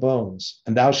fat thy bones.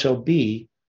 And thou shalt be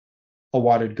a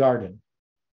watered garden,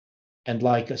 and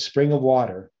like a spring of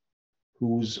water,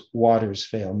 whose waters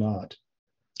fail not.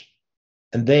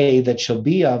 And they that shall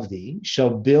be of thee shall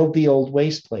build the old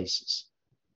waste places.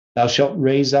 Thou shalt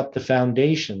raise up the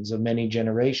foundations of many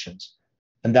generations,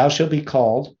 and thou shalt be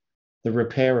called the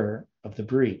repairer of the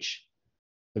breach,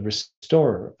 the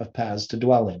restorer of paths to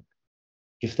dwell in.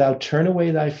 If thou turn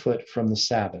away thy foot from the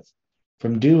Sabbath,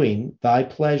 from doing thy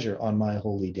pleasure on my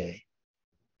holy day,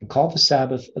 and call the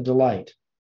Sabbath a delight,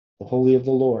 the holy of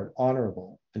the Lord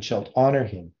honorable, and shalt honor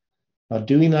him, not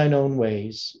doing thine own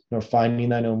ways, nor finding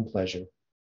thine own pleasure,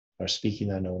 nor speaking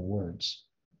thine own words.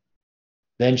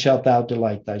 Then shalt thou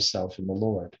delight thyself in the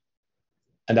Lord.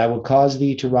 And I will cause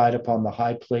thee to ride upon the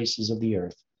high places of the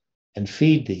earth, and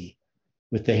feed thee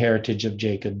with the heritage of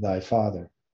Jacob thy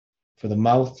father, for the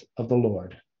mouth of the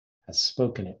Lord hath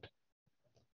spoken it.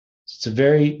 It's a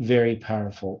very, very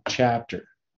powerful chapter,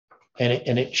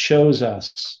 and it shows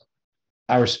us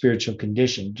our spiritual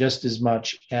condition just as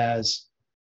much as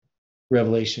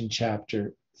Revelation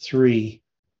chapter 3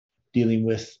 dealing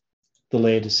with the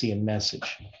Laodicean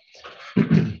message.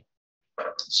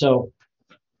 So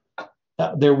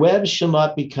Their webs shall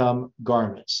not become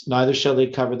garments, neither shall they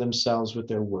cover themselves with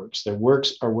their works. Their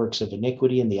works are works of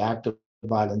iniquity, and the act of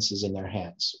violence is in their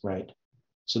hands, right?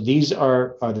 So these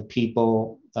are the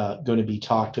people going to be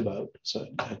talked about. So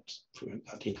I'll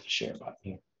take the share button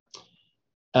here.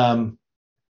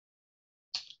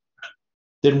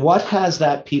 Then what has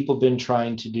that people been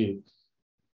trying to do?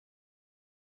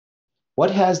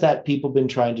 What has that people been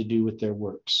trying to do with their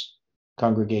works?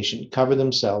 Congregation, cover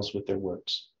themselves with their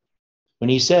works. When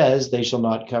he says they shall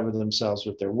not cover themselves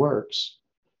with their works,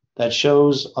 that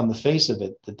shows on the face of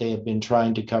it that they have been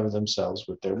trying to cover themselves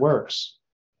with their works.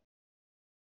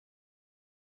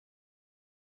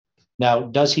 Now,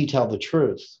 does he tell the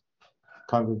truth?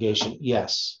 Congregation,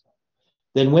 yes.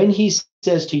 Then when he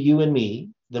says to you and me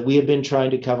that we have been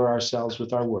trying to cover ourselves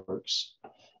with our works,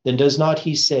 then does not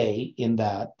he say in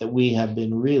that we have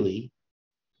been really,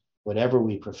 whatever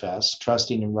we profess,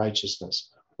 trusting in righteousness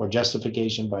or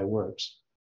justification by works?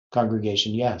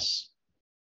 Congregation, yes.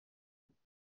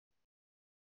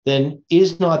 Then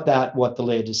is not that what the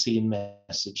Laodicean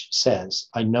message says?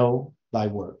 I know thy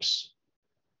works.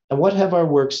 And what have our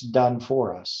works done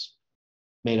for us?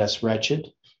 Made us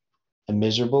wretched and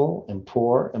miserable and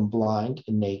poor and blind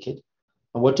and naked.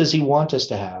 And what does he want us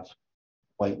to have?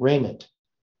 White raiment,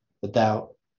 that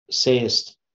thou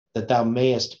sayest that thou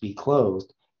mayest be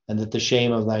clothed, and that the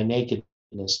shame of thy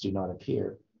nakedness do not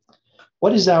appear.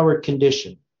 What is our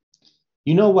condition?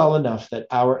 You know well enough that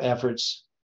our efforts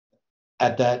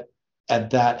at that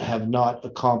have not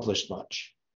accomplished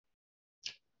much.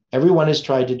 Everyone has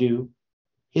tried to do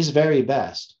his very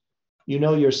best. You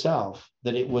know yourself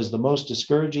that it was the most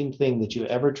discouraging thing that you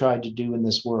ever tried to do in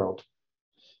this world.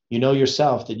 You know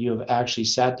yourself that you have actually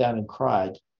sat down and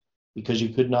cried because you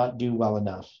could not do well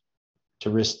enough to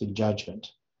risk the judgment.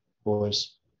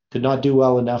 Boys, could not do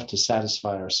well enough to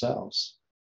satisfy ourselves.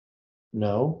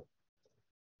 No,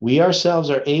 we ourselves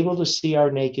are able to see our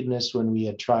nakedness when we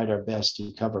had tried our best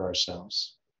to cover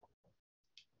ourselves.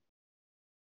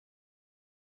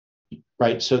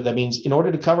 Right? So that means in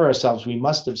order to cover ourselves, we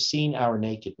must have seen our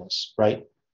nakedness, right?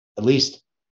 At least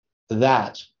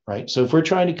that, right? So if we're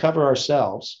trying to cover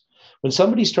ourselves, when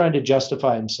somebody's trying to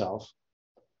justify himself,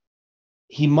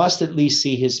 he must at least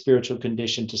see his spiritual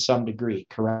condition to some degree,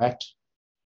 correct?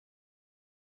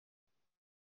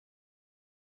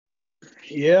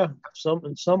 Yeah,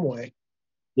 in some way.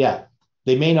 Yeah,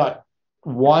 they may not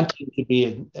wanting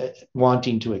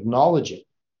to acknowledge it,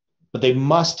 but they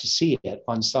must see it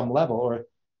on some level, or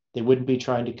they wouldn't be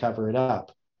trying to cover it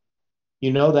up.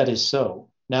 You know that is so.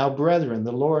 Now, brethren,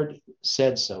 the Lord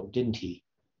said so, didn't he?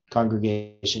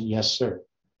 Congregation, yes, sir.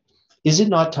 Is it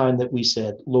not time that we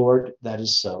said, Lord, that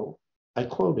is so? I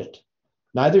quote it.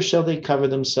 Neither shall they cover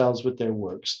themselves with their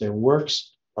works. Their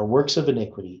works are works of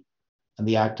iniquity, and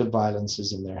the act of violence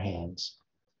is in their hands.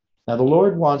 Now, the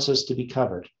Lord wants us to be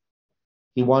covered.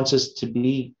 He wants us to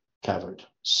be covered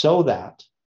so that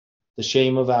the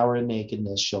shame of our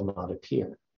nakedness shall not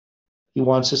appear. He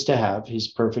wants us to have his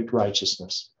perfect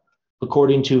righteousness,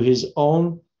 according to his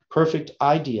own perfect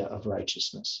idea of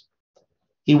righteousness.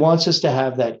 He wants us to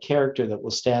have that character that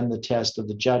will stand the test of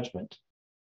the judgment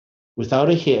without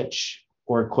a hitch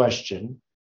or a question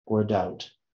or a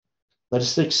doubt. Let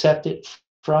us accept it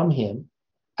from him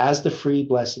as the free,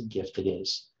 blessed gift it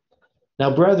is.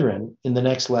 Now, brethren, in the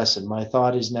next lesson, my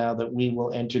thought is now that we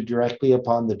will enter directly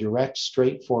upon the direct,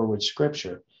 straightforward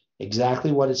scripture,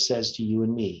 exactly what it says to you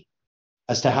and me,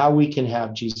 as to how we can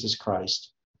have Jesus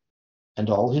Christ and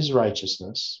all his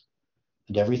righteousness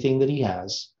and everything that he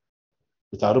has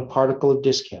without a particle of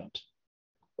discount.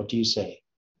 What do you say,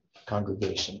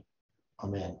 congregation?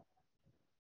 Amen.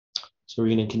 So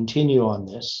we're going to continue on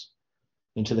this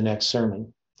into the next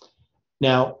sermon.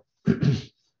 Now,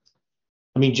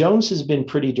 I mean, Jones has been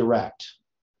pretty direct.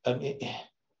 I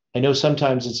know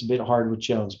sometimes it's a bit hard with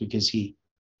Jones because he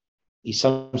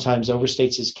sometimes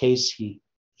overstates his case.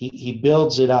 He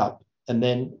builds it up, and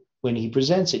then when he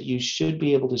presents it, you should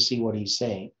be able to see what he's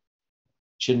saying.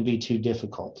 Shouldn't be too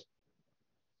difficult.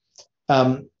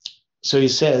 So he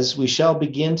says, we shall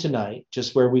begin tonight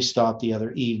just where we stopped the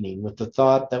other evening, with the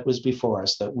thought that was before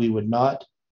us that we would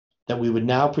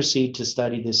now proceed to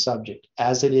study this subject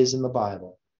as it is in the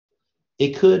Bible.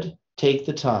 I could take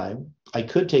the time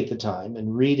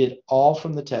and read it all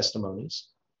from the testimonies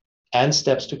and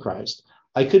steps to Christ.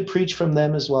 I could preach from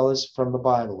them as well as from the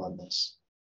Bible on this.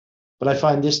 But I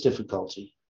find this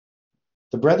difficulty.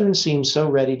 The brethren seem so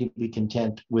ready to be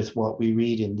content with what we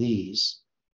read in these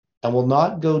and will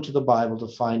not go to the Bible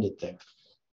to find it there.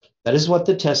 That is what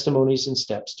the testimonies and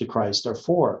steps to Christ are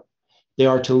for. They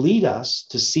are to lead us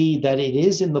to see that it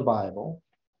is in the Bible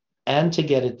and to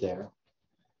get it there.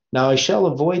 Now I shall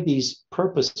avoid these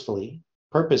purposely,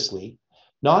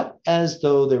 not as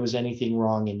though there was anything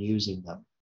wrong in using them.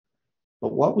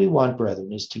 But what we want,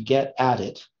 brethren, is to get at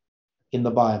it in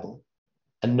the Bible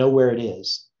and know where it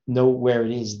is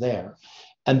there.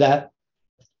 And that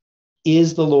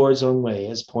is the Lord's own way,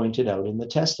 as pointed out in the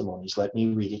testimonies. Let me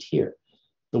read it here.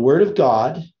 The word of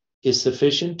God is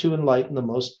sufficient to enlighten the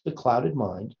most beclouded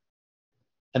mind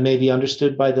and may be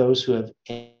understood by those who have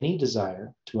any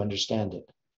desire to understand it.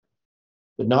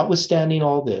 But notwithstanding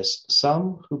all this,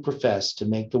 some who profess to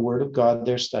make the word of God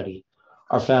their study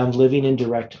are found living in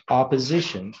direct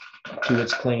opposition to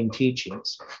its plain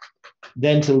teachings.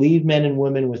 Then, to leave men and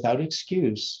women without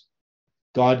excuse,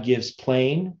 God gives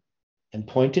plain and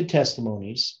pointed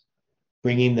testimonies,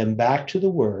 bringing them back to the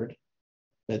word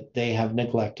that they have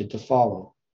neglected to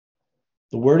follow.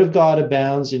 The word of God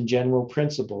abounds in general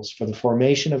principles for the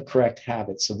formation of correct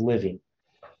habits of living,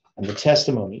 and the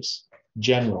testimonies,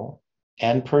 general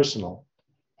and personal,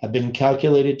 have been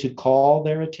calculated to call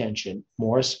their attention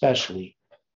more especially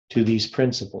to these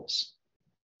principles.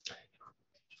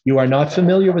 You are not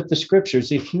familiar with the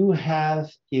scriptures. If you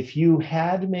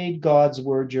had made God's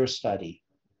word your study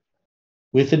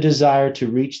with a desire to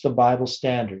reach the Bible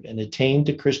standard and attain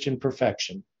to Christian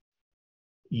perfection,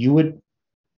 you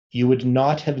would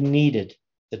not have needed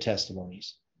the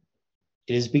testimonies.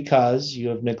 It is because you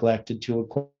have neglected to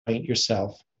acquaint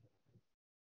yourself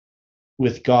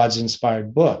with God's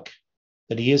inspired book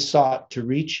that he has sought to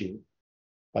reach you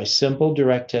by simple,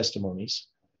 direct testimonies,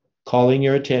 calling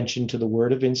your attention to the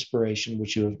word of inspiration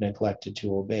which you have neglected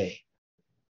to obey.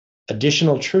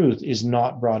 Additional truth is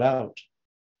not brought out,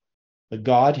 but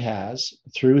God has,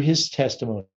 through his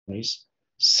testimonies,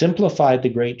 simplified the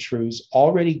great truths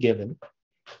already given,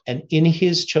 and in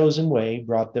his chosen way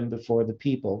brought them before the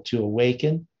people to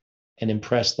awaken and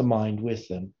impress the mind with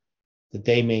them, that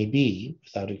they may be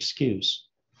without excuse.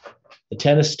 The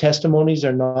testimonies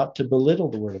are not to belittle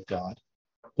the word of God,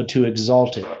 but to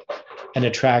exalt it and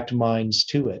attract minds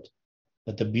to it,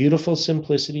 that the beautiful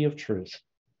simplicity of truth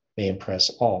may impress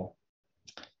all.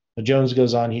 But Jones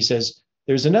goes on, he says,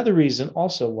 there's another reason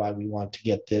also why we want to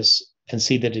get this and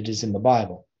see that it is in the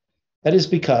Bible. That is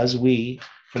because we,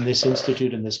 from this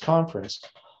institute and this conference,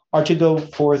 are to go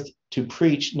forth to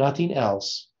preach nothing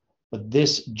else but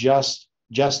this just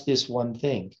this one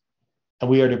thing. And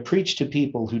we are to preach to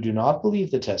people who do not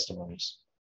believe the testimonies.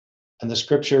 And the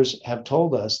scriptures have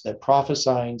told us that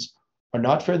prophesyings are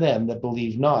not for them that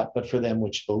believe not, but for them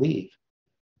which believe.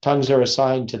 Tongues are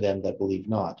assigned to them that believe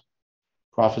not.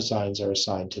 Prophesyings are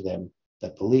assigned to them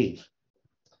that believe.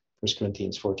 1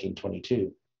 Corinthians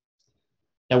 14:22.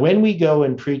 Now, when we go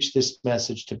and preach this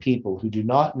message to people who do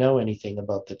not know anything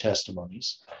about the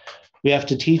testimonies, we have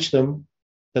to teach them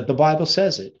that the Bible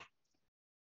says it.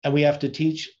 And we have to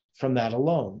teach from that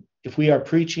alone. If we are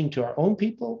preaching to our own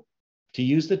people, to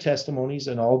use the testimonies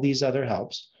and all these other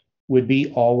helps would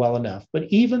be all well enough. But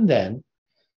even then,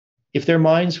 if their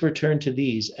minds were turned to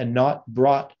these and not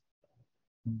brought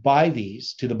by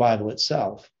these to the Bible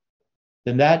itself,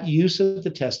 then that use of the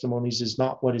testimonies is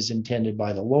not what is intended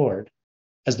by the Lord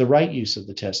as the right use of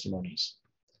the testimonies.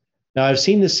 Now, I've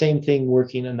seen the same thing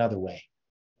working another way.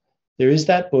 There is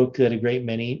that book that a great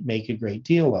many make a great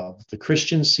deal of, The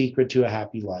Christian Secret to a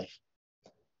Happy Life.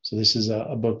 So this is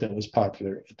a book that was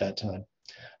popular at that time.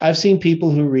 I've seen people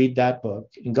who read that book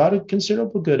and got a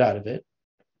considerable good out of it,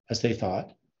 as they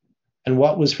thought, and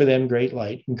what was for them great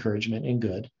light, encouragement, and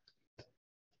good.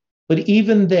 But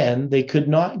even then, they could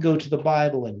not go to the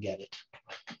Bible and get it.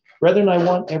 Brethren, I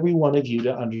want every one of you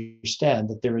to understand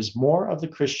that there is more of the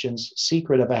Christian's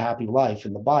secret of a happy life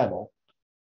in the Bible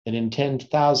than in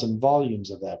 10,000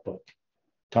 volumes of that book.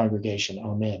 Congregation,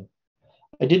 amen.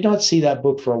 I did not see that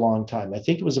book for a long time. I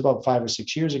think it was about 5 or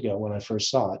 6 years ago when I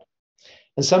first saw it.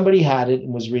 And somebody had it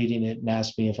and was reading it and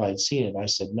asked me if I had seen it. I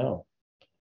said, no.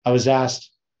 I was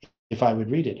asked if I would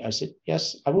read it. I said,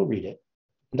 yes, I will read it.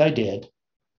 And I did.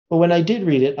 But when I did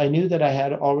read it, I knew that I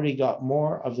had already got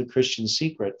more of the Christian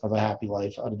secret of a happy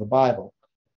life out of the Bible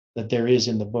that there is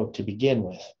in the book to begin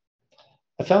with.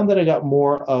 I found that I got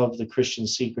more of the Christian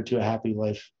secret to a happy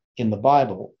life in the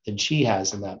Bible than she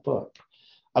has in that book.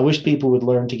 I wish people would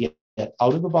learn to get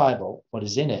out of the Bible what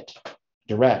is in it,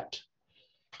 direct.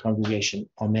 Congregation,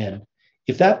 amen.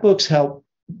 If that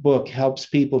book helps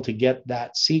people to get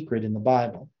that secret in the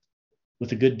Bible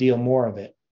with a good deal more of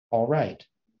it, all right.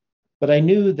 But I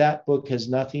knew that book has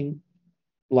nothing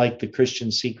like the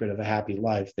Christian secret of a happy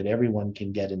life that everyone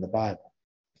can get in the Bible.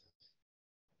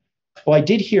 Oh, I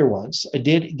did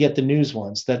get the news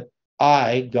once that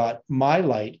I got my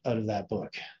light out of that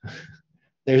book.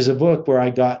 there's a book where I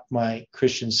got my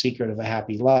Christian secret of a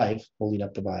happy life, holding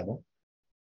up the Bible.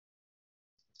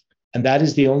 And that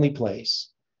is the only place.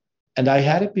 And I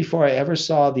had it before I ever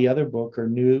saw the other book or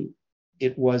knew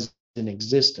it was in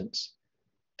existence.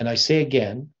 And I say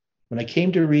again, when I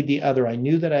came to read the other, I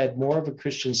knew that I had more of a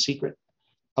Christian secret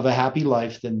of a happy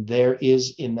life than there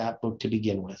is in that book to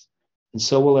begin with. And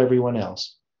so will everyone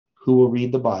else who will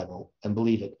read the Bible and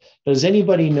believe it. Does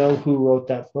anybody know who wrote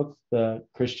that book, The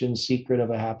Christian Secret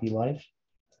of a Happy Life?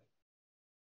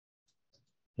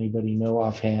 Anybody know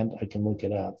offhand? I can look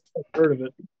it up. I've heard of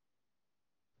it.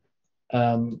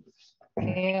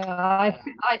 Yeah,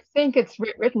 I think it's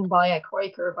written by a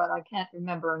Quaker, but I can't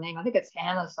remember her name. I think it's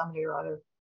Hannah somebody or other.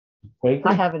 Quaker?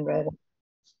 I haven't read it.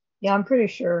 Yeah, I'm pretty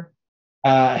sure.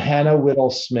 Hannah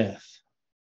Whittle Smith.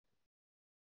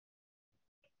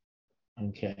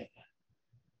 Okay.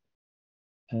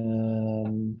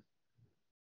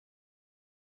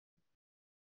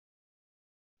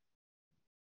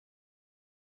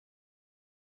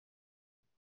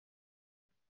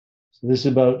 So this is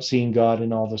about seeing God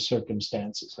in all the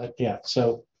circumstances. Yeah.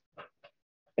 So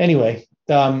anyway,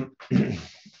 yeah.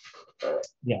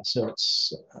 So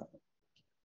it's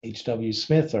H.W.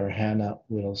 Smith or Hannah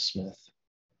Whittle Smith.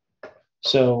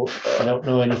 So I don't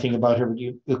know anything about her.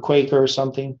 The Quaker or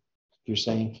something, you're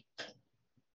saying?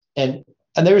 And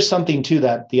there is something to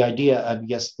that. The idea, I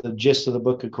guess, the gist of the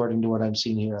book, according to what I'm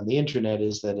seeing here on the internet,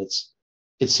 is that it's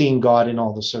seeing God in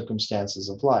all the circumstances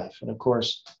of life. And of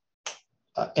course,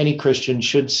 any Christian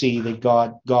should see that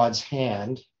God's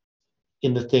hand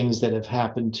in the things that have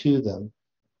happened to them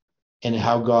and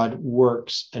how God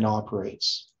works and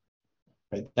operates.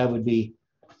 Right? That would be,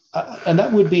 and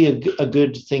that would be a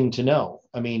good thing to know.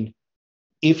 I mean,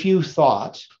 if you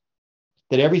thought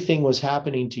that everything was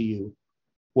happening to you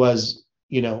was,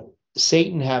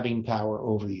 Satan having power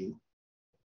over you,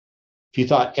 if you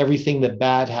thought everything that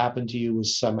bad happened to you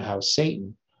was somehow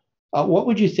Satan, what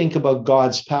would you think about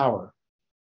God's power?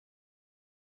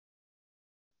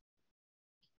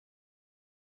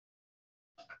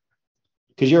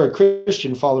 Because you're a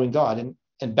Christian following God,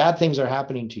 and bad things are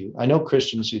happening to you. I know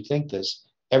Christians who think this.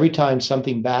 Every time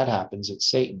something bad happens, it's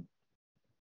Satan.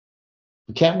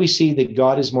 But can't we see that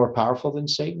God is more powerful than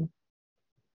Satan?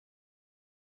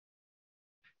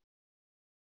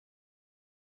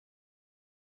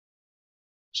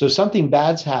 So something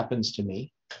bad happens to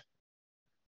me.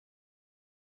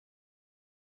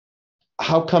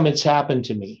 How come it's happened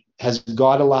to me? Has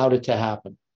God allowed it to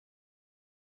happen?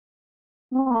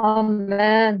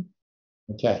 Amen.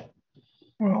 Okay.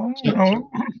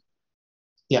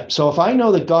 Yeah. So if I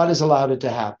know that God has allowed it to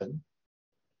happen,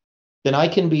 then I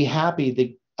can be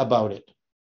happy about it,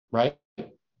 right?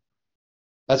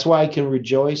 That's why I can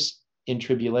rejoice in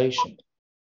tribulation.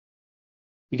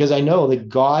 Because I know that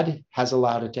God has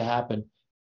allowed it to happen,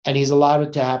 and he's allowed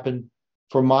it to happen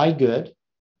for my good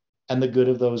and the good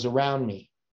of those around me.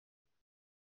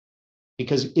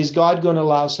 Because is God going to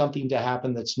allow something to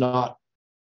happen that's not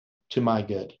to my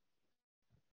good?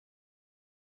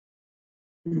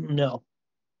 No.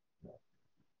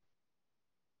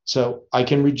 So I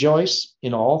can rejoice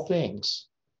in all things,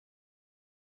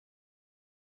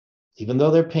 even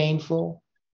though they're painful,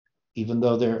 even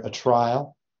though they're a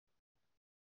trial,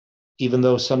 even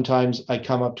though sometimes I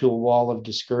come up to a wall of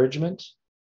discouragement.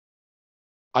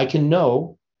 I can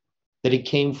know that it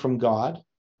came from God,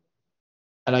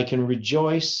 and I can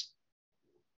rejoice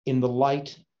in the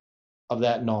light of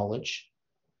that knowledge.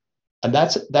 And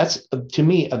that's to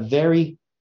me a very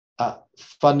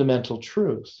fundamental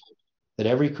truth that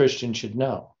every Christian should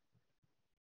know.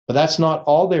 But that's not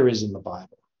all there is in the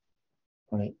Bible,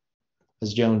 right?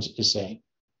 As Jones is saying.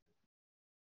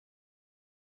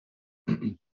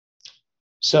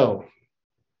 So,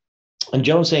 and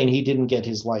Jones saying he didn't get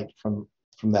his light from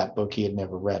that book. He had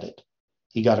never read it.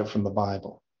 He got it from the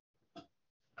Bible.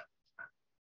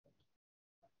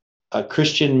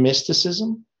 Christian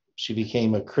mysticism. She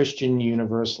became a Christian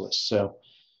universalist. So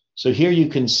here you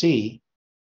can see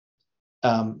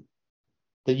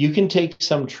that you can take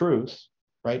some truth,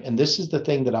 right? And this is the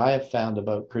thing that I have found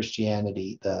about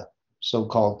Christianity, the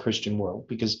so-called Christian world,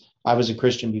 because I was a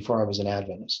Christian before I was an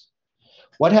Adventist.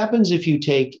 What happens if you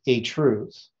take a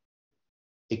truth?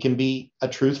 It can be a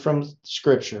truth from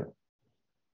Scripture,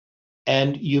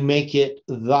 and you make it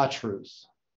the truth.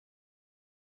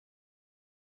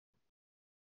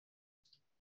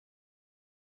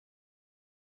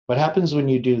 What happens when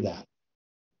you do that?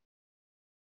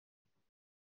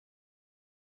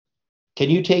 Can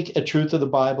you take a truth of the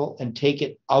Bible and take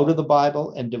it out of the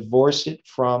Bible and divorce it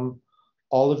from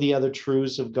all of the other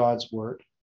truths of God's word?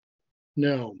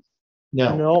 No.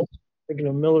 No. No. Thinking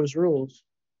of Miller's rules.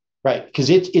 Right, because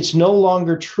it's no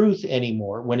longer truth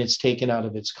anymore when it's taken out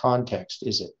of its context,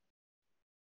 is it?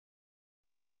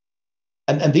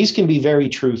 And these can be very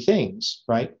true things,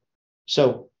 right?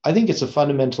 So I think it's a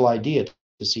fundamental idea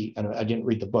to see, and I didn't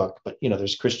read the book, but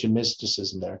there's Christian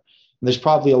mysticism there. And there's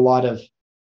probably a lot of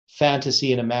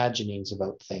fantasy and imaginings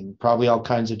about things, probably all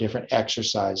kinds of different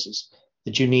exercises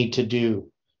that you need to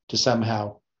do to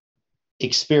somehow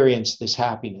experience this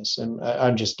happiness. And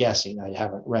I'm just guessing, I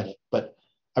haven't read it, but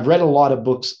I've read a lot of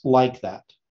books like that.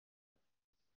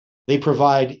 They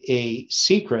provide a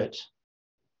secret,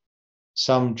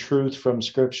 some truth from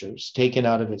scriptures taken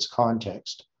out of its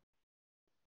context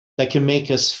that can make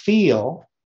us feel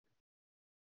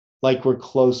like we're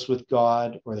close with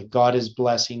God or that God is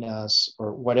blessing us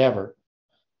or whatever.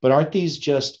 But aren't these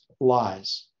just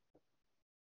lies?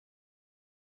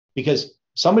 Because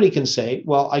somebody can say,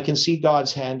 well, I can see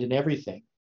God's hand in everything.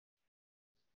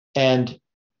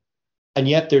 And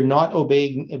yet they're not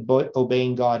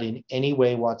obeying God in any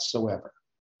way whatsoever.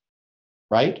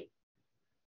 Right?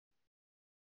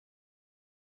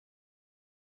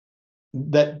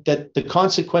 That the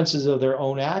consequences of their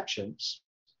own actions,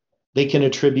 they can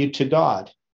attribute to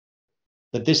God.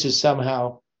 That this is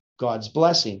somehow God's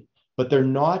blessing. But they're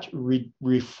not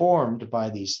reformed by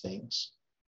these things.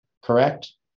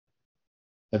 Correct?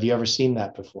 Have you ever seen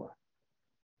that before?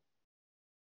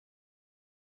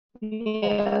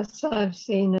 Yes, I've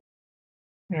seen it.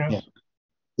 Yeah.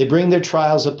 They bring their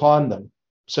trials upon them.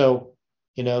 So,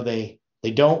 they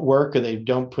don't work or they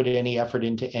don't put any effort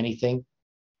into anything.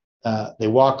 They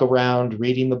walk around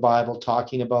reading the Bible,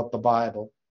 talking about the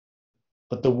Bible.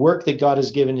 But the work that God has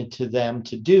given it to them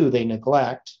to do, they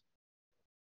neglect.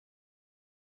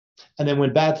 And then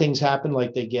when bad things happen,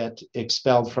 like they get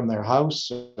expelled from their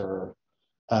house or,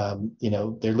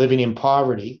 they're living in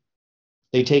poverty,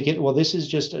 they take it, well, this is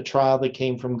just a trial that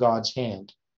came from God's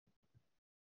hand.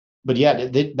 But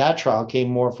yet that trial came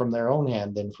more from their own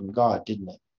hand than from God, didn't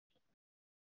it?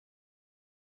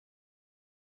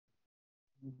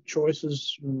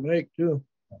 Choices we make too.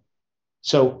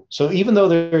 So even though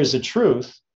there is a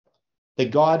truth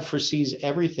that God foresees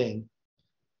everything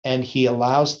and he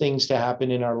allows things to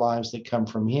happen in our lives that come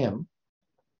from him,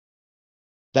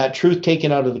 that truth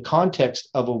taken out of the context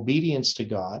of obedience to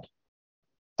God,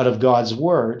 out of God's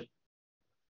word,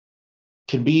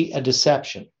 can be a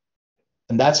deception.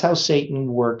 And that's how Satan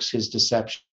works his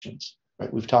deceptions.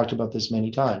 Right? We've talked about this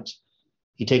many times.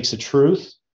 He takes the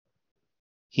truth,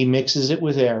 he mixes it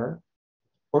with error,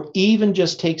 or even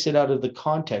just takes it out of the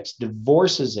context,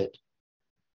 divorces it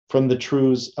from the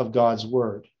truths of God's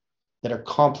word that are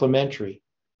complementary,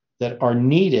 that are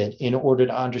needed in order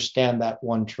to understand that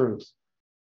one truth.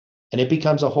 And it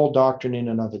becomes a whole doctrine in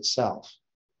and of itself.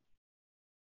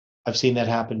 I've seen that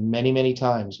happen many, many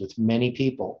times with many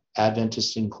people,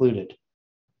 Adventists included.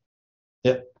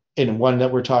 That in one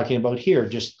that we're talking about here,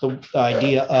 just the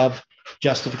idea of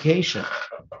justification.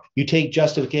 You take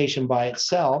justification by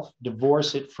itself,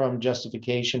 divorce it from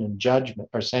justification and judgment,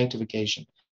 or sanctification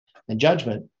and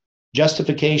judgment.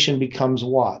 Justification becomes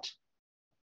what?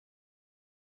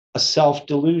 A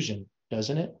self-delusion,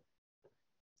 doesn't it?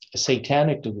 A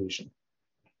satanic delusion.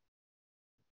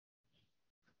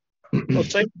 Well,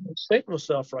 Satan was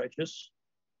self-righteous.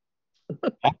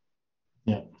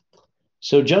 Yeah.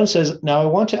 So Joan says, now I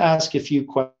want to ask a few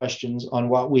questions on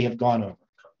what we have gone over.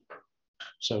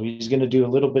 So he's going to do a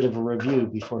little bit of a review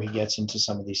before he gets into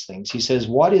some of these things. He says,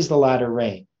 what is the latter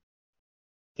rain?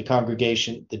 The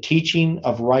congregation, the teaching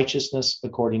of righteousness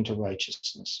according to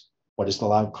righteousness. What is the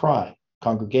loud cry?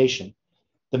 Congregation,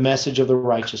 the message of the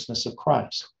righteousness of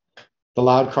Christ. The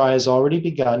loud cry has already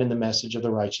begun in the message of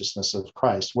the righteousness of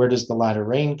Christ. Where does the latter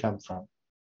rain come from?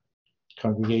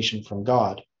 Congregation, from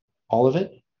God. All of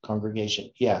it?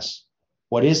 Congregation, yes.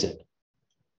 What is it?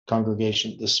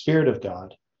 Congregation, the Spirit of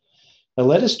God. Now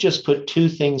let us just put two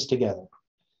things together.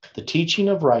 The teaching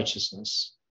of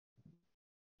righteousness,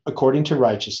 according to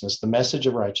righteousness, the message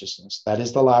of righteousness, that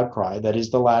is the loud cry, that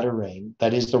is the latter rain,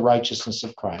 that is the righteousness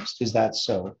of Christ. Is that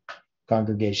so?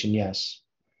 Congregation, yes.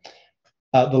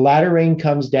 The latter rain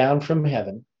comes down from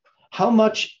heaven. How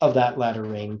much of that latter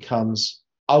rain comes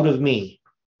out of me?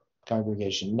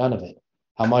 Congregation, none of it.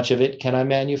 How much of it can I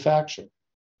manufacture?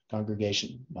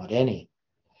 Congregation, not any.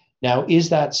 Now, is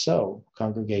that so?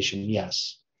 Congregation,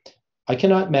 yes. I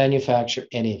cannot manufacture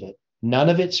any of it. None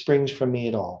of it springs from me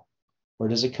at all. Where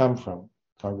does it come from?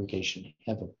 Congregation,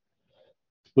 heaven.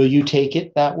 Will you take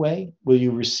it that way? Will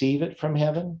you receive it from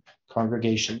heaven?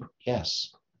 Congregation,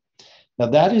 yes. Now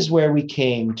that is where we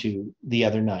came to the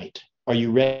other night. Are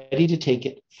you ready to take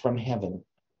it from heaven?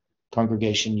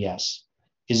 Congregation, yes.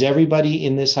 Is everybody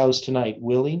in this house tonight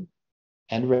willing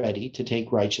and ready to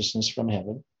take righteousness from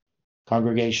heaven?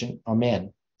 Congregation,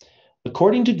 amen.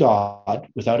 According to God,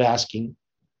 without asking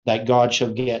that God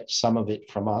shall get some of it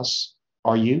from us,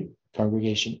 are you?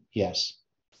 Congregation, yes.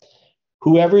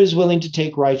 Whoever is willing to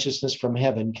take righteousness from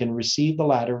heaven can receive the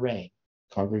latter rain.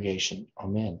 Congregation,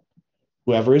 amen.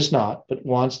 Whoever is not, but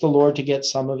wants the Lord to get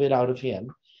some of it out of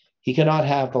him, he cannot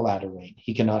have the latter rain.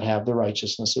 He cannot have the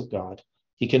righteousness of God.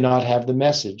 He cannot have the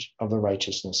message of the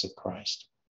righteousness of Christ.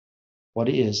 What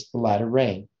is the latter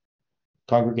rain?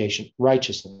 Congregation,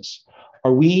 righteousness.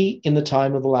 Are we in the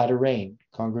time of the latter rain?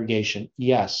 Congregation,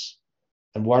 yes.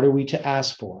 And what are we to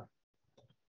ask for?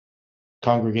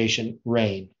 Congregation,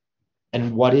 rain.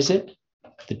 And what is it?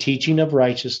 The teaching of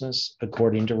righteousness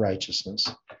according to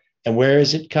righteousness. And where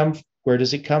does it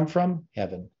come from?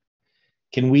 Heaven.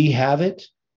 Can we have it?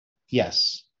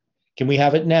 Yes. Can we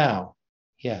have it now?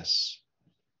 Yes.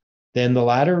 Then the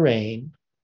latter rain,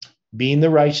 being the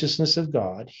righteousness of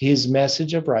God, his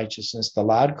message of righteousness, the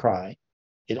loud cry,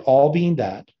 it all being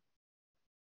that,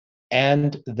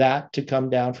 and that to come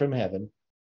down from heaven,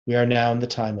 we are now in the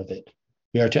time of it.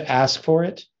 We are to ask for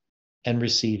it and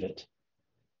receive it.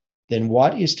 Then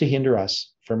what is to hinder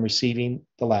us from receiving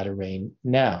the latter rain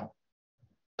now?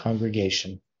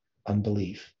 Congregation,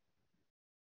 unbelief.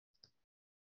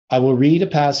 I will read a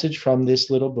passage from this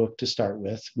little book to start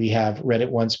with. We have read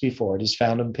it once before. It is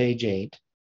found on page 8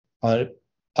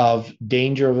 of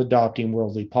danger of adopting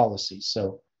worldly policies.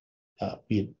 So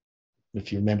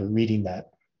if you remember reading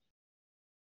that.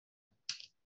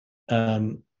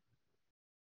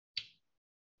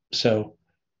 So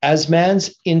as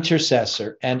man's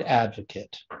intercessor and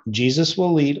advocate, Jesus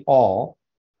will lead all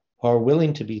who are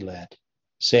willing to be led,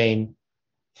 saying,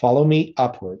 follow me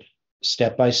upward,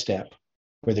 step by step,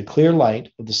 where the clear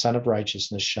light of the Son of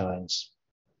Righteousness shines.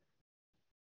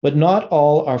 But not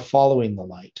all are following the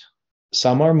light.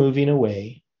 Some are moving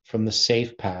away from the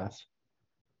safe path,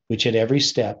 which at every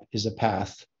step is a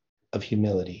path of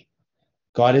humility.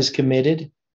 God has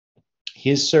committed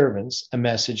his servants a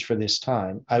message for this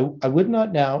time. I would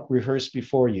not now rehearse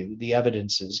before you the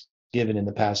evidences given in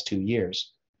the past 2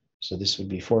 years. So this would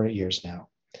be 4 years now.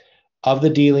 Of the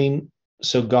dealing,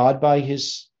 so God by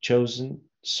his chosen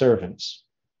servants,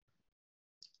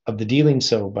 of the dealing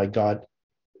so by God,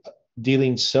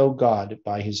 dealing so God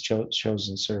by his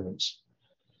chosen servants,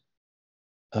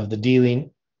 of the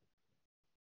dealing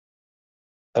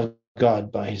of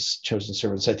God by his chosen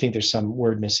servants. I think there's some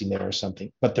word missing there or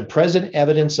something. But the present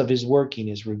evidence of his working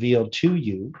is revealed to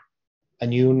you,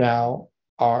 and you now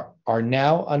are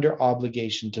now under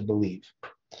obligation to believe.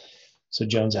 So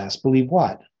Jones asked, believe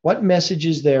what? What message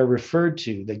is there referred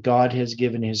to that God has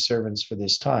given his servants for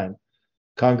this time?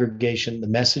 Congregation, the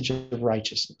message of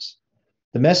righteousness.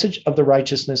 The message of the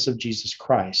righteousness of Jesus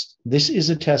Christ. This is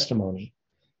a testimony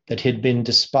that had been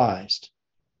despised,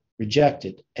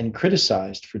 rejected, and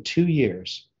criticized for 2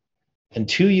 years. And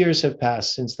 2 years have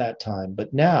passed since that time,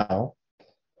 but now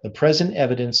the present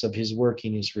evidence of his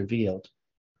working is revealed.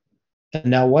 And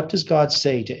now what does God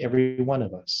say to every one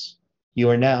of us? You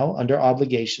are now under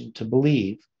obligation to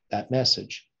believe that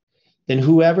message. Then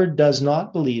whoever does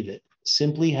not believe it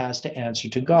simply has to answer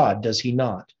to God, does he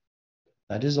not?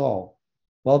 That is all.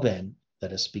 Well then,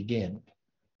 let us begin.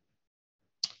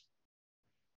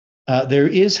 There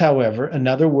is, however,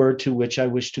 another word to which I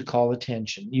wish to call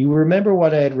attention. You remember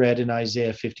what I had read in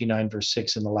Isaiah 59, verse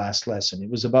 6 in the last lesson. It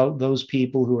was about those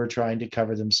people who are trying to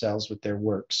cover themselves with their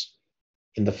works.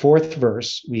 In the 4th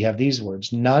verse, we have these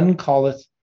words, none calleth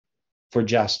for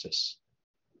justice.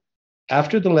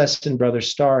 After the lesson, Brother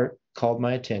Starr called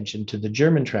my attention to the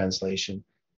German translation,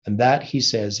 and that, he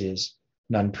says, is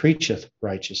none preacheth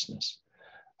righteousness.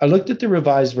 I looked at the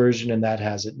Revised Version, and that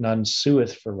has it, none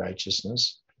sueth for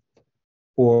righteousness,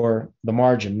 or the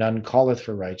margin, none calleth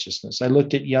for righteousness. I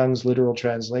looked at Young's literal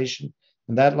translation,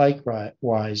 and that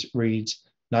likewise reads,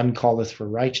 none calleth for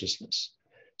righteousness.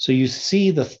 So you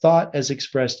see the thought as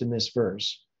expressed in this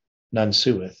verse, none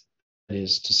sueth, that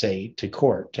is to say, to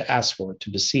court, to ask for,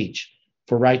 to beseech,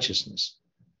 for righteousness.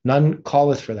 None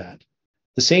calleth for that.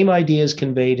 The same idea is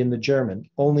conveyed in the German,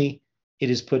 only it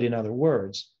is put in other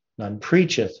words, none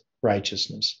preacheth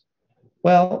righteousness.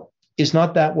 Well, is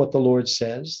not that what the Lord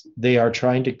says? They are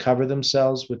trying to cover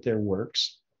themselves with their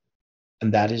works,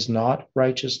 and that is not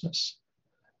righteousness.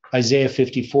 Isaiah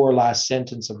 54, last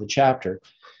sentence of the chapter.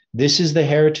 This is the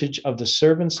heritage of the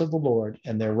servants of the Lord,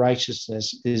 and their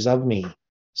righteousness is of me,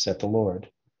 saith the Lord.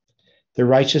 Their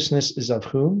righteousness is of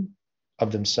whom?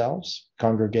 Of themselves,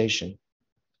 congregation,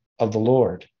 of the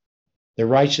Lord. Their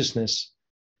righteousness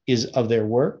is of their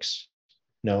works?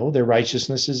 No, their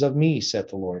righteousness is of me, saith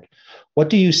the Lord. What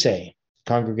do you say,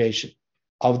 congregation?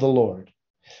 Of the Lord.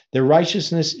 Their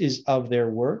righteousness is of their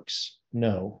works?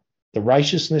 No. The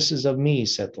righteousness is of me,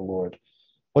 said the Lord.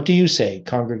 What do you say,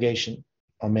 congregation?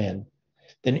 Amen.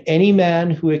 Then any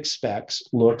man who expects,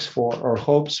 looks for, or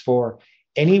hopes for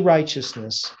any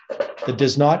righteousness that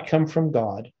does not come from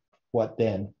God, what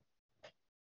then?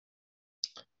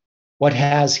 What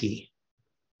has he?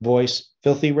 Voice,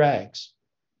 filthy rags.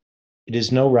 It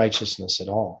is no righteousness at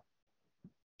all.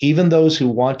 Even those who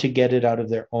want to get it out of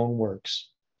their own works.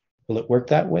 Will it work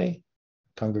that way?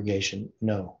 Congregation,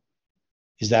 no.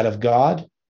 Is that of God?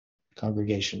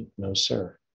 Congregation, no,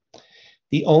 sir.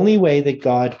 The only way that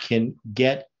God can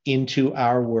get into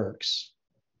our works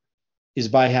is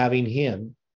by having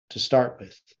him to start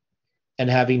with and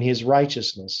having his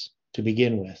righteousness to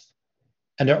begin with.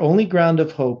 And our only ground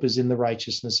of hope is in the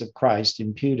righteousness of Christ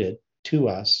imputed to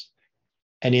us,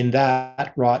 and in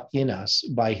that wrought in us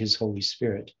by his Holy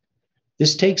Spirit.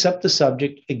 This takes up the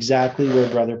subject exactly where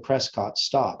Brother Prescott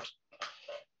stopped.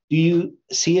 Do you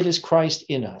see it as Christ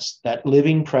in us, that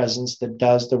living presence that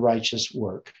does the righteous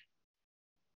work,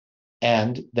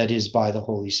 and that is by the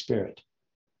Holy Spirit?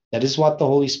 That is what the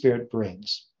Holy Spirit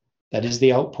brings. That is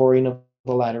the outpouring of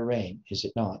the latter rain, is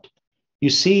it not? You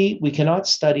see, we cannot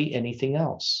study anything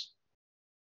else.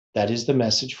 That is the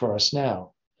message for us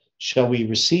now. Shall we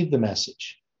receive the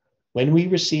message? When we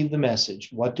receive the message,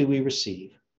 what do we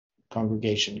receive?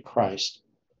 Congregation, Christ.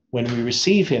 When we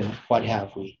receive him, what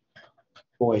have we?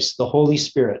 Voice, the Holy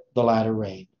Spirit, the latter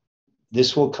rain.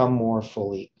 This will come more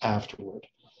fully afterward.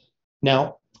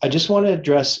 Now, I just want to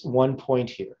address one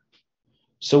point here.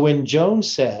 So when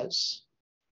Jones says,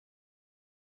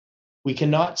 we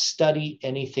cannot study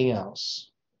anything else,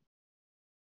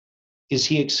 is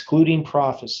he excluding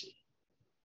prophecy?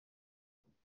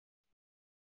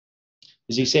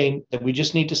 Is he saying that we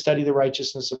just need to study the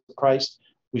righteousness of Christ?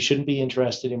 We shouldn't be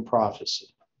interested in prophecy?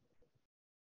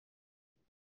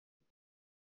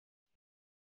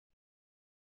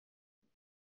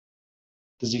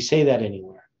 Does he say that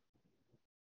anywhere?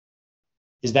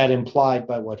 Is that implied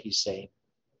by what he's saying?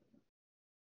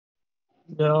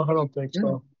 No, I don't think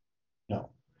so. No.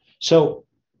 So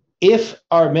if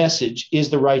our message is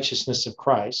the righteousness of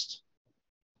Christ,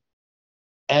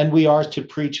 and we are to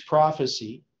preach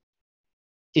prophecy,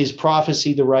 is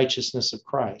prophecy the righteousness of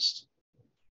Christ?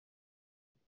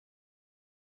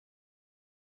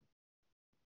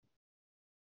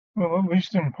 Well, at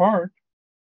least in part.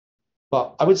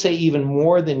 Well, I would say even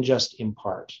more than just in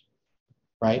part,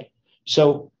 right?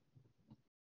 So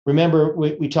remember,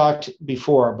 we talked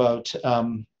before about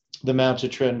the Mount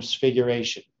of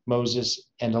Transfiguration, Moses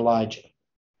and Elijah,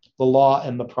 the law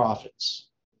and the prophets,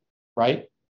 right?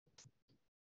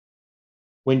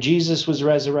 When Jesus was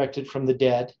resurrected from the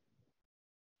dead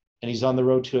and he's on the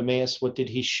road to Emmaus, what did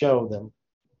he show them?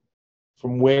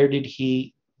 From where did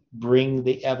he bring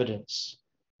the evidence?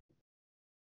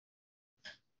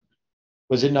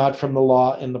 Was it not from the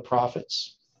law and the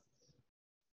prophets?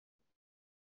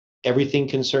 Everything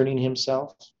concerning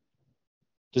himself?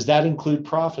 Does that include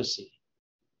prophecy?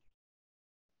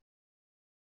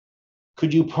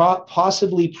 Could you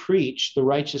possibly preach the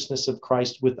righteousness of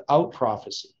Christ without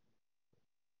prophecy?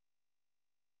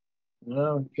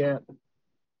 No, you can't.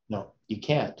 No, you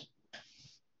can't.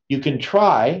 You can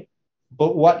try,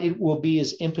 but what it will be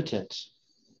is impotent.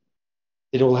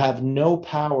 It will have no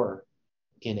power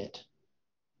in it.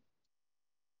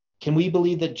 Can we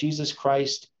believe that Jesus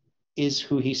Christ is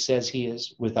who he says he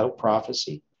is without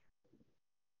prophecy?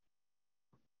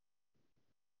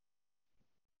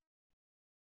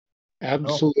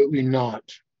 Absolutely not.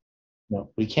 No,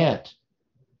 we can't.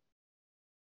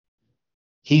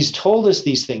 He's told us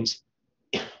these things.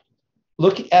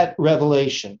 Look at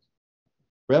Revelation.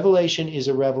 Revelation is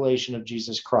a revelation of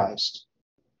Jesus Christ.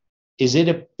 Is it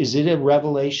a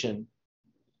revelation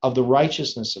of the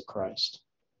righteousness of Christ?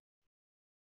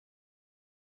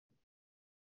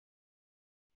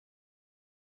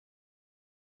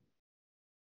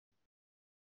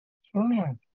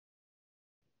 Certainly.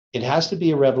 It has to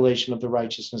be a revelation of the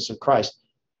righteousness of Christ.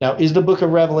 Now, is the book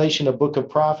of Revelation a book of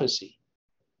prophecy?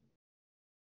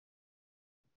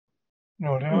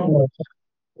 No doubt.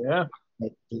 Yeah,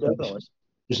 definitely.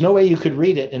 There's no way you could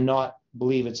read it and not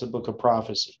believe it's a book of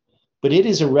prophecy. But it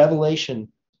is a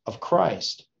revelation of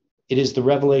Christ. It is the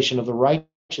revelation of the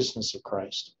righteousness of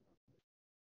Christ.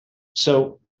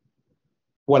 So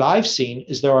what I've seen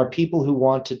is there are people who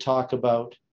want to talk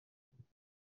about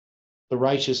the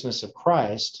righteousness of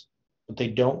Christ, but they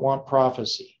don't want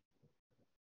prophecy.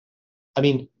 I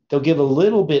mean, they'll give a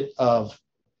little bit of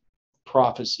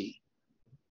prophecy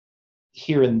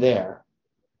here and there,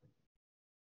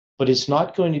 but it's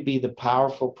not going to be the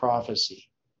powerful prophecy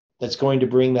that's going to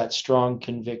bring that strong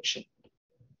conviction.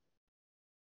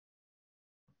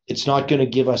 It's not going to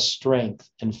give us strength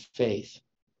and faith.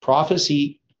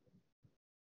 Prophecy,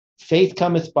 faith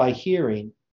cometh by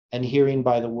hearing, and hearing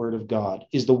by the word of God.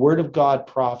 Is the word of God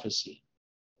prophecy?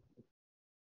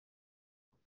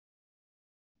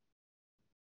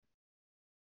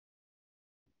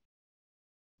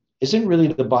 Isn't really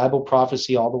the Bible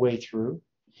prophecy all the way through?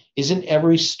 Isn't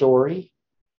every story,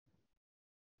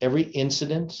 every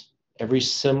incident, every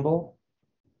symbol,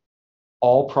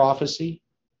 all prophecy?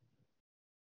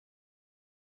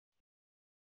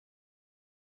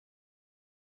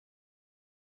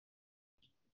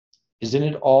 Isn't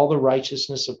it all the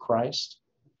righteousness of Christ?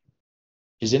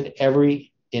 Isn't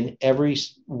in every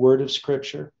word of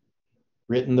Scripture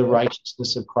written the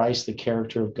righteousness of Christ, the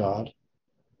character of God?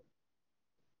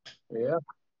 Yeah.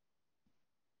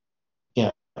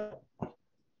 Yeah.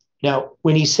 Now,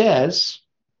 when he says,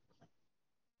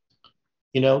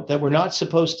 that we're not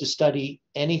supposed to study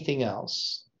anything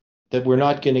else, that we're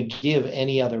not going to give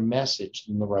any other message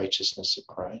than the righteousness of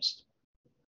Christ,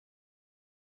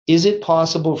 is it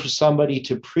possible for somebody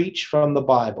to preach from the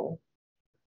Bible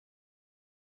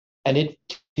and it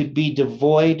could be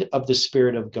devoid of the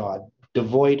Spirit of God,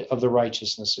 devoid of the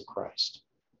righteousness of Christ?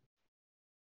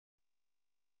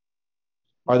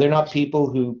 Are there not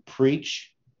people who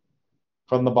preach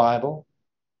from the Bible,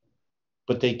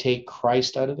 but they take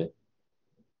Christ out of it?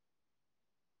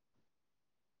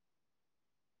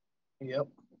 Yep.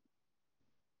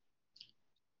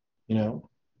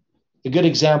 A good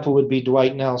example would be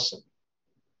Dwight Nelson.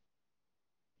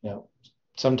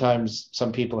 Sometimes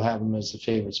some people have him as a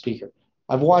favorite speaker.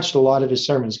 I've watched a lot of his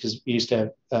sermons because we used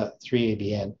to have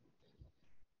 3ABN.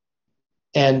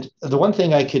 And the one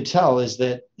thing I could tell is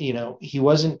that, he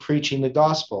wasn't preaching the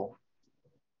gospel.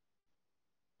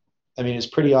 I mean, it's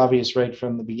pretty obvious right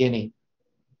from the beginning.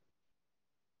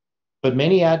 But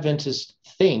many Adventists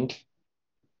think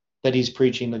that he's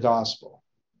preaching the gospel.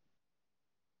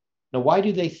 Now, why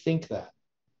do they think that?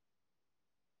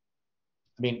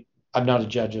 I mean, I'm not a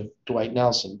judge of Dwight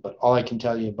Nelson, but all I can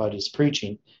tell you about his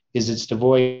preaching is it's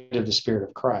devoid of the Spirit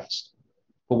of Christ.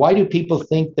 But why do people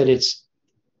think that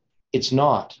it's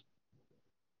not?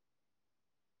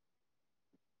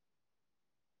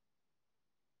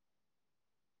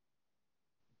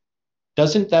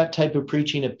 Doesn't that type of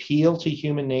preaching appeal to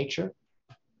human nature?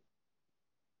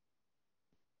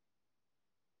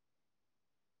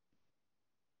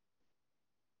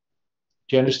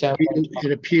 Do you understand?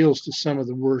 It appeals to some of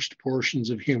the worst portions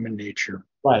of human nature.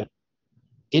 Right.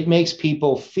 It makes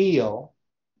people feel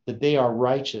that they are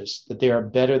righteous, that they are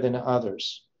better than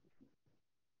others.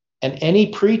 And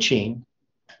any preaching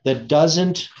that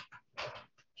doesn't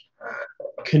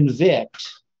convict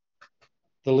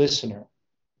the listener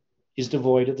is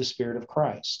devoid of the Spirit of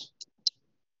Christ.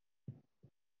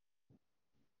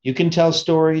 You can tell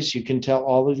stories, you can tell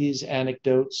all of these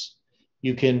anecdotes,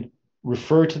 you can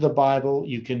refer to the Bible,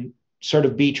 you can sort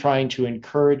of be trying to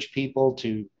encourage people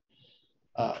to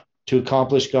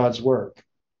accomplish God's work.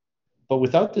 But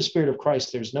without the Spirit of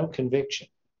Christ, there's no conviction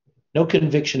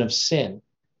of sin.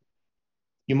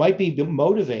 You might be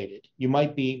motivated, you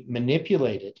might be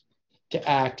manipulated to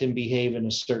act and behave in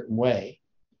a certain way.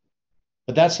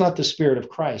 But that's not the Spirit of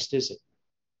Christ, is it?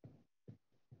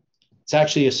 It's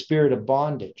actually a spirit of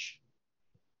bondage.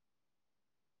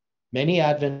 Many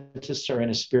Adventists are in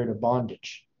a spirit of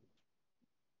bondage.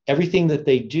 Everything that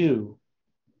they do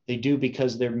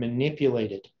because they're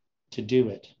manipulated to do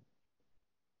it.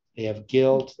 They have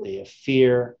guilt, they have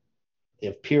fear, they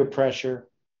have peer pressure.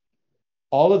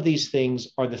 All of these things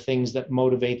are the things that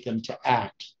motivate them to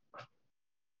act.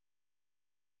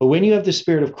 But when you have the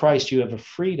Spirit of Christ, you have a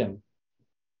freedom.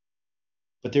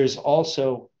 But there's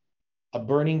also a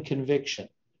burning conviction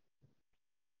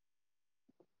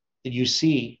that you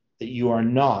see that you are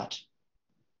not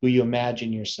who you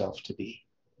imagine yourself to be.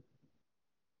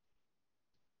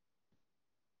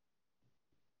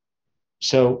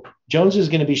 So Jones is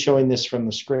going to be showing this from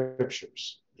the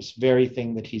Scriptures, this very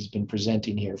thing that he's been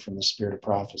presenting here from the Spirit of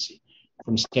Prophecy,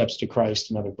 from Steps to Christ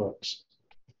and other books.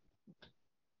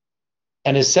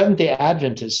 And as Seventh-day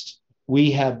Adventists,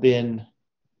 we have been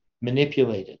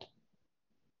manipulated.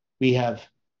 We have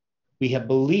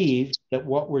believed that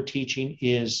what we're teaching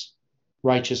is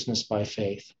righteousness by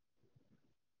faith.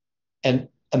 And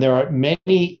there are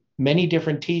many, many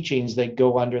different teachings that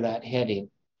go under that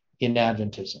heading in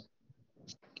Adventism.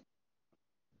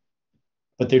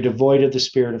 But they're devoid of the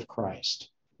Spirit of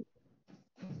Christ.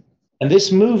 And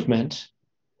this movement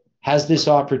has this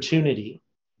opportunity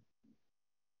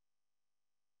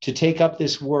to take up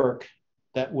this work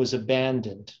that was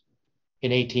abandoned in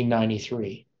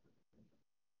 1893.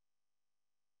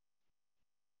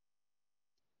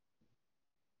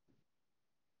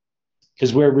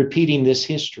 because we're repeating this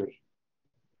history.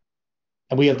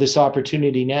 And we have this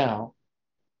opportunity now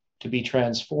to be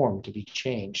transformed, to be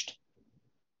changed.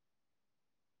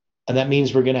 And that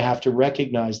means we're going to have to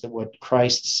recognize that what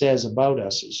Christ says about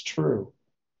us is true.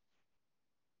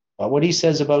 But what he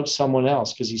says about someone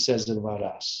else, because he says it about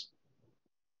us.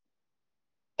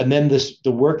 And then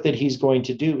the work that he's going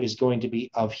to do is going to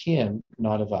be of him,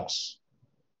 not of us.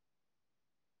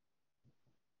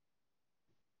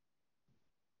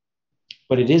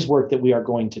 But it is work that we are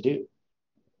going to do.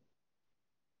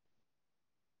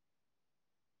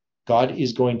 God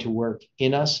is going to work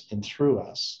in us and through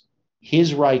us.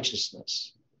 His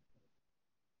righteousness.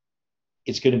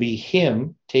 It's going to be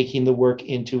him taking the work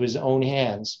into his own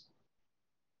hands.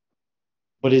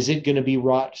 But is it going to be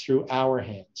wrought through our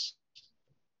hands?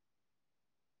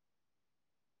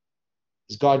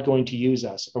 Is God going to use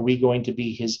us? Are we going to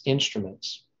be his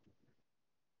instruments?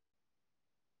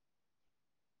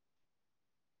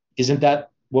 Isn't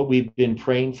that what we've been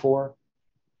praying for?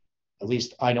 At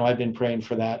least I know I've been praying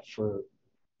for that for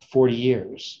 40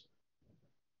 years.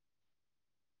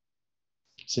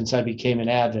 Since I became an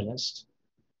Adventist,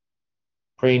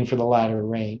 praying for the latter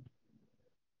rain,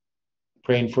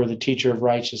 praying for the teacher of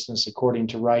righteousness according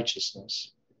to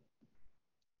righteousness,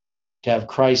 to have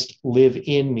Christ live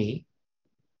in me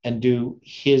and do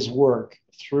his work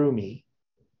through me,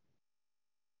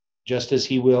 just as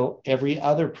he will every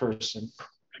other person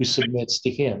who submits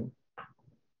to him.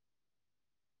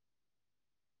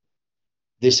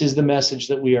 This is the message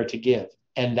that we are to give.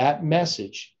 And that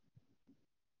message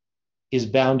is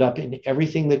bound up in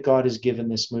everything that God has given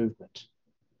this movement.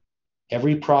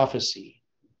 Every prophecy,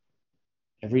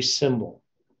 every symbol,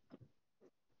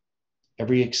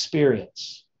 every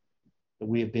experience that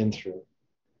we have been through.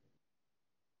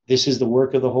 This is the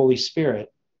work of the Holy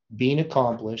Spirit being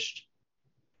accomplished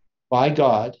by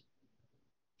God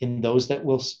in those that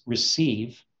will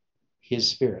receive his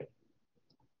Spirit.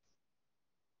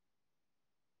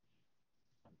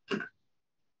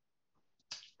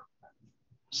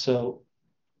 So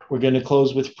we're going to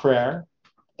close with prayer.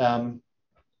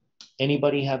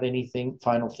 Anybody have anything,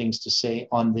 final things to say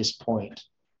on this point,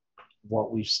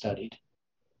 what we've studied?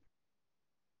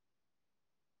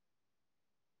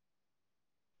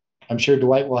 I'm sure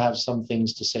Dwight will have some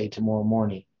things to say tomorrow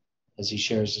morning as he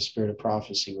shares the spirit of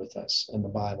prophecy with us in the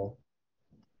Bible.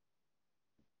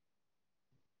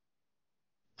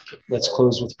 Let's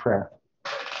close with prayer.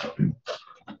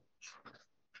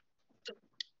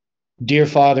 Dear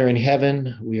Father in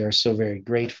heaven, we are so very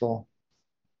grateful.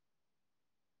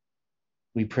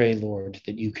 We pray, Lord,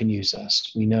 that you can use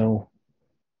us. We know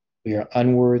we are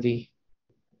unworthy,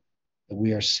 that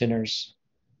we are sinners,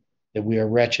 that we are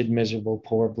wretched, miserable,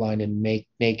 poor, blind, and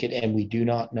naked, and we do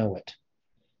not know it.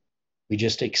 We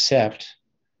just accept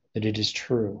that it is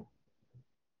true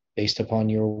based upon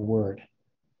your word.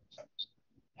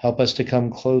 Help us to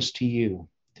come close to you,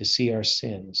 to see our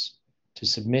sins, to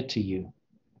submit to you,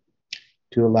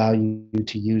 to allow you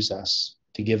to use us,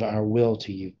 to give our will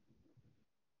to you,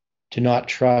 to not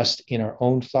trust in our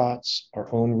own thoughts,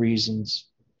 our own reasons,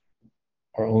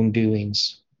 our own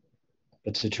doings,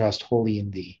 but to trust wholly in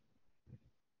thee.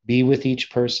 Be with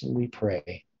each person, we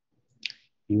pray.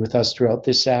 Be with us throughout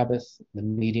this Sabbath, the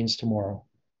meetings tomorrow,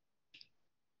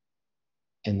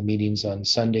 and the meetings on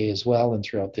Sunday as well, and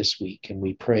throughout this week. And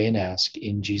we pray and ask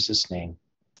in Jesus' name.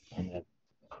 Amen.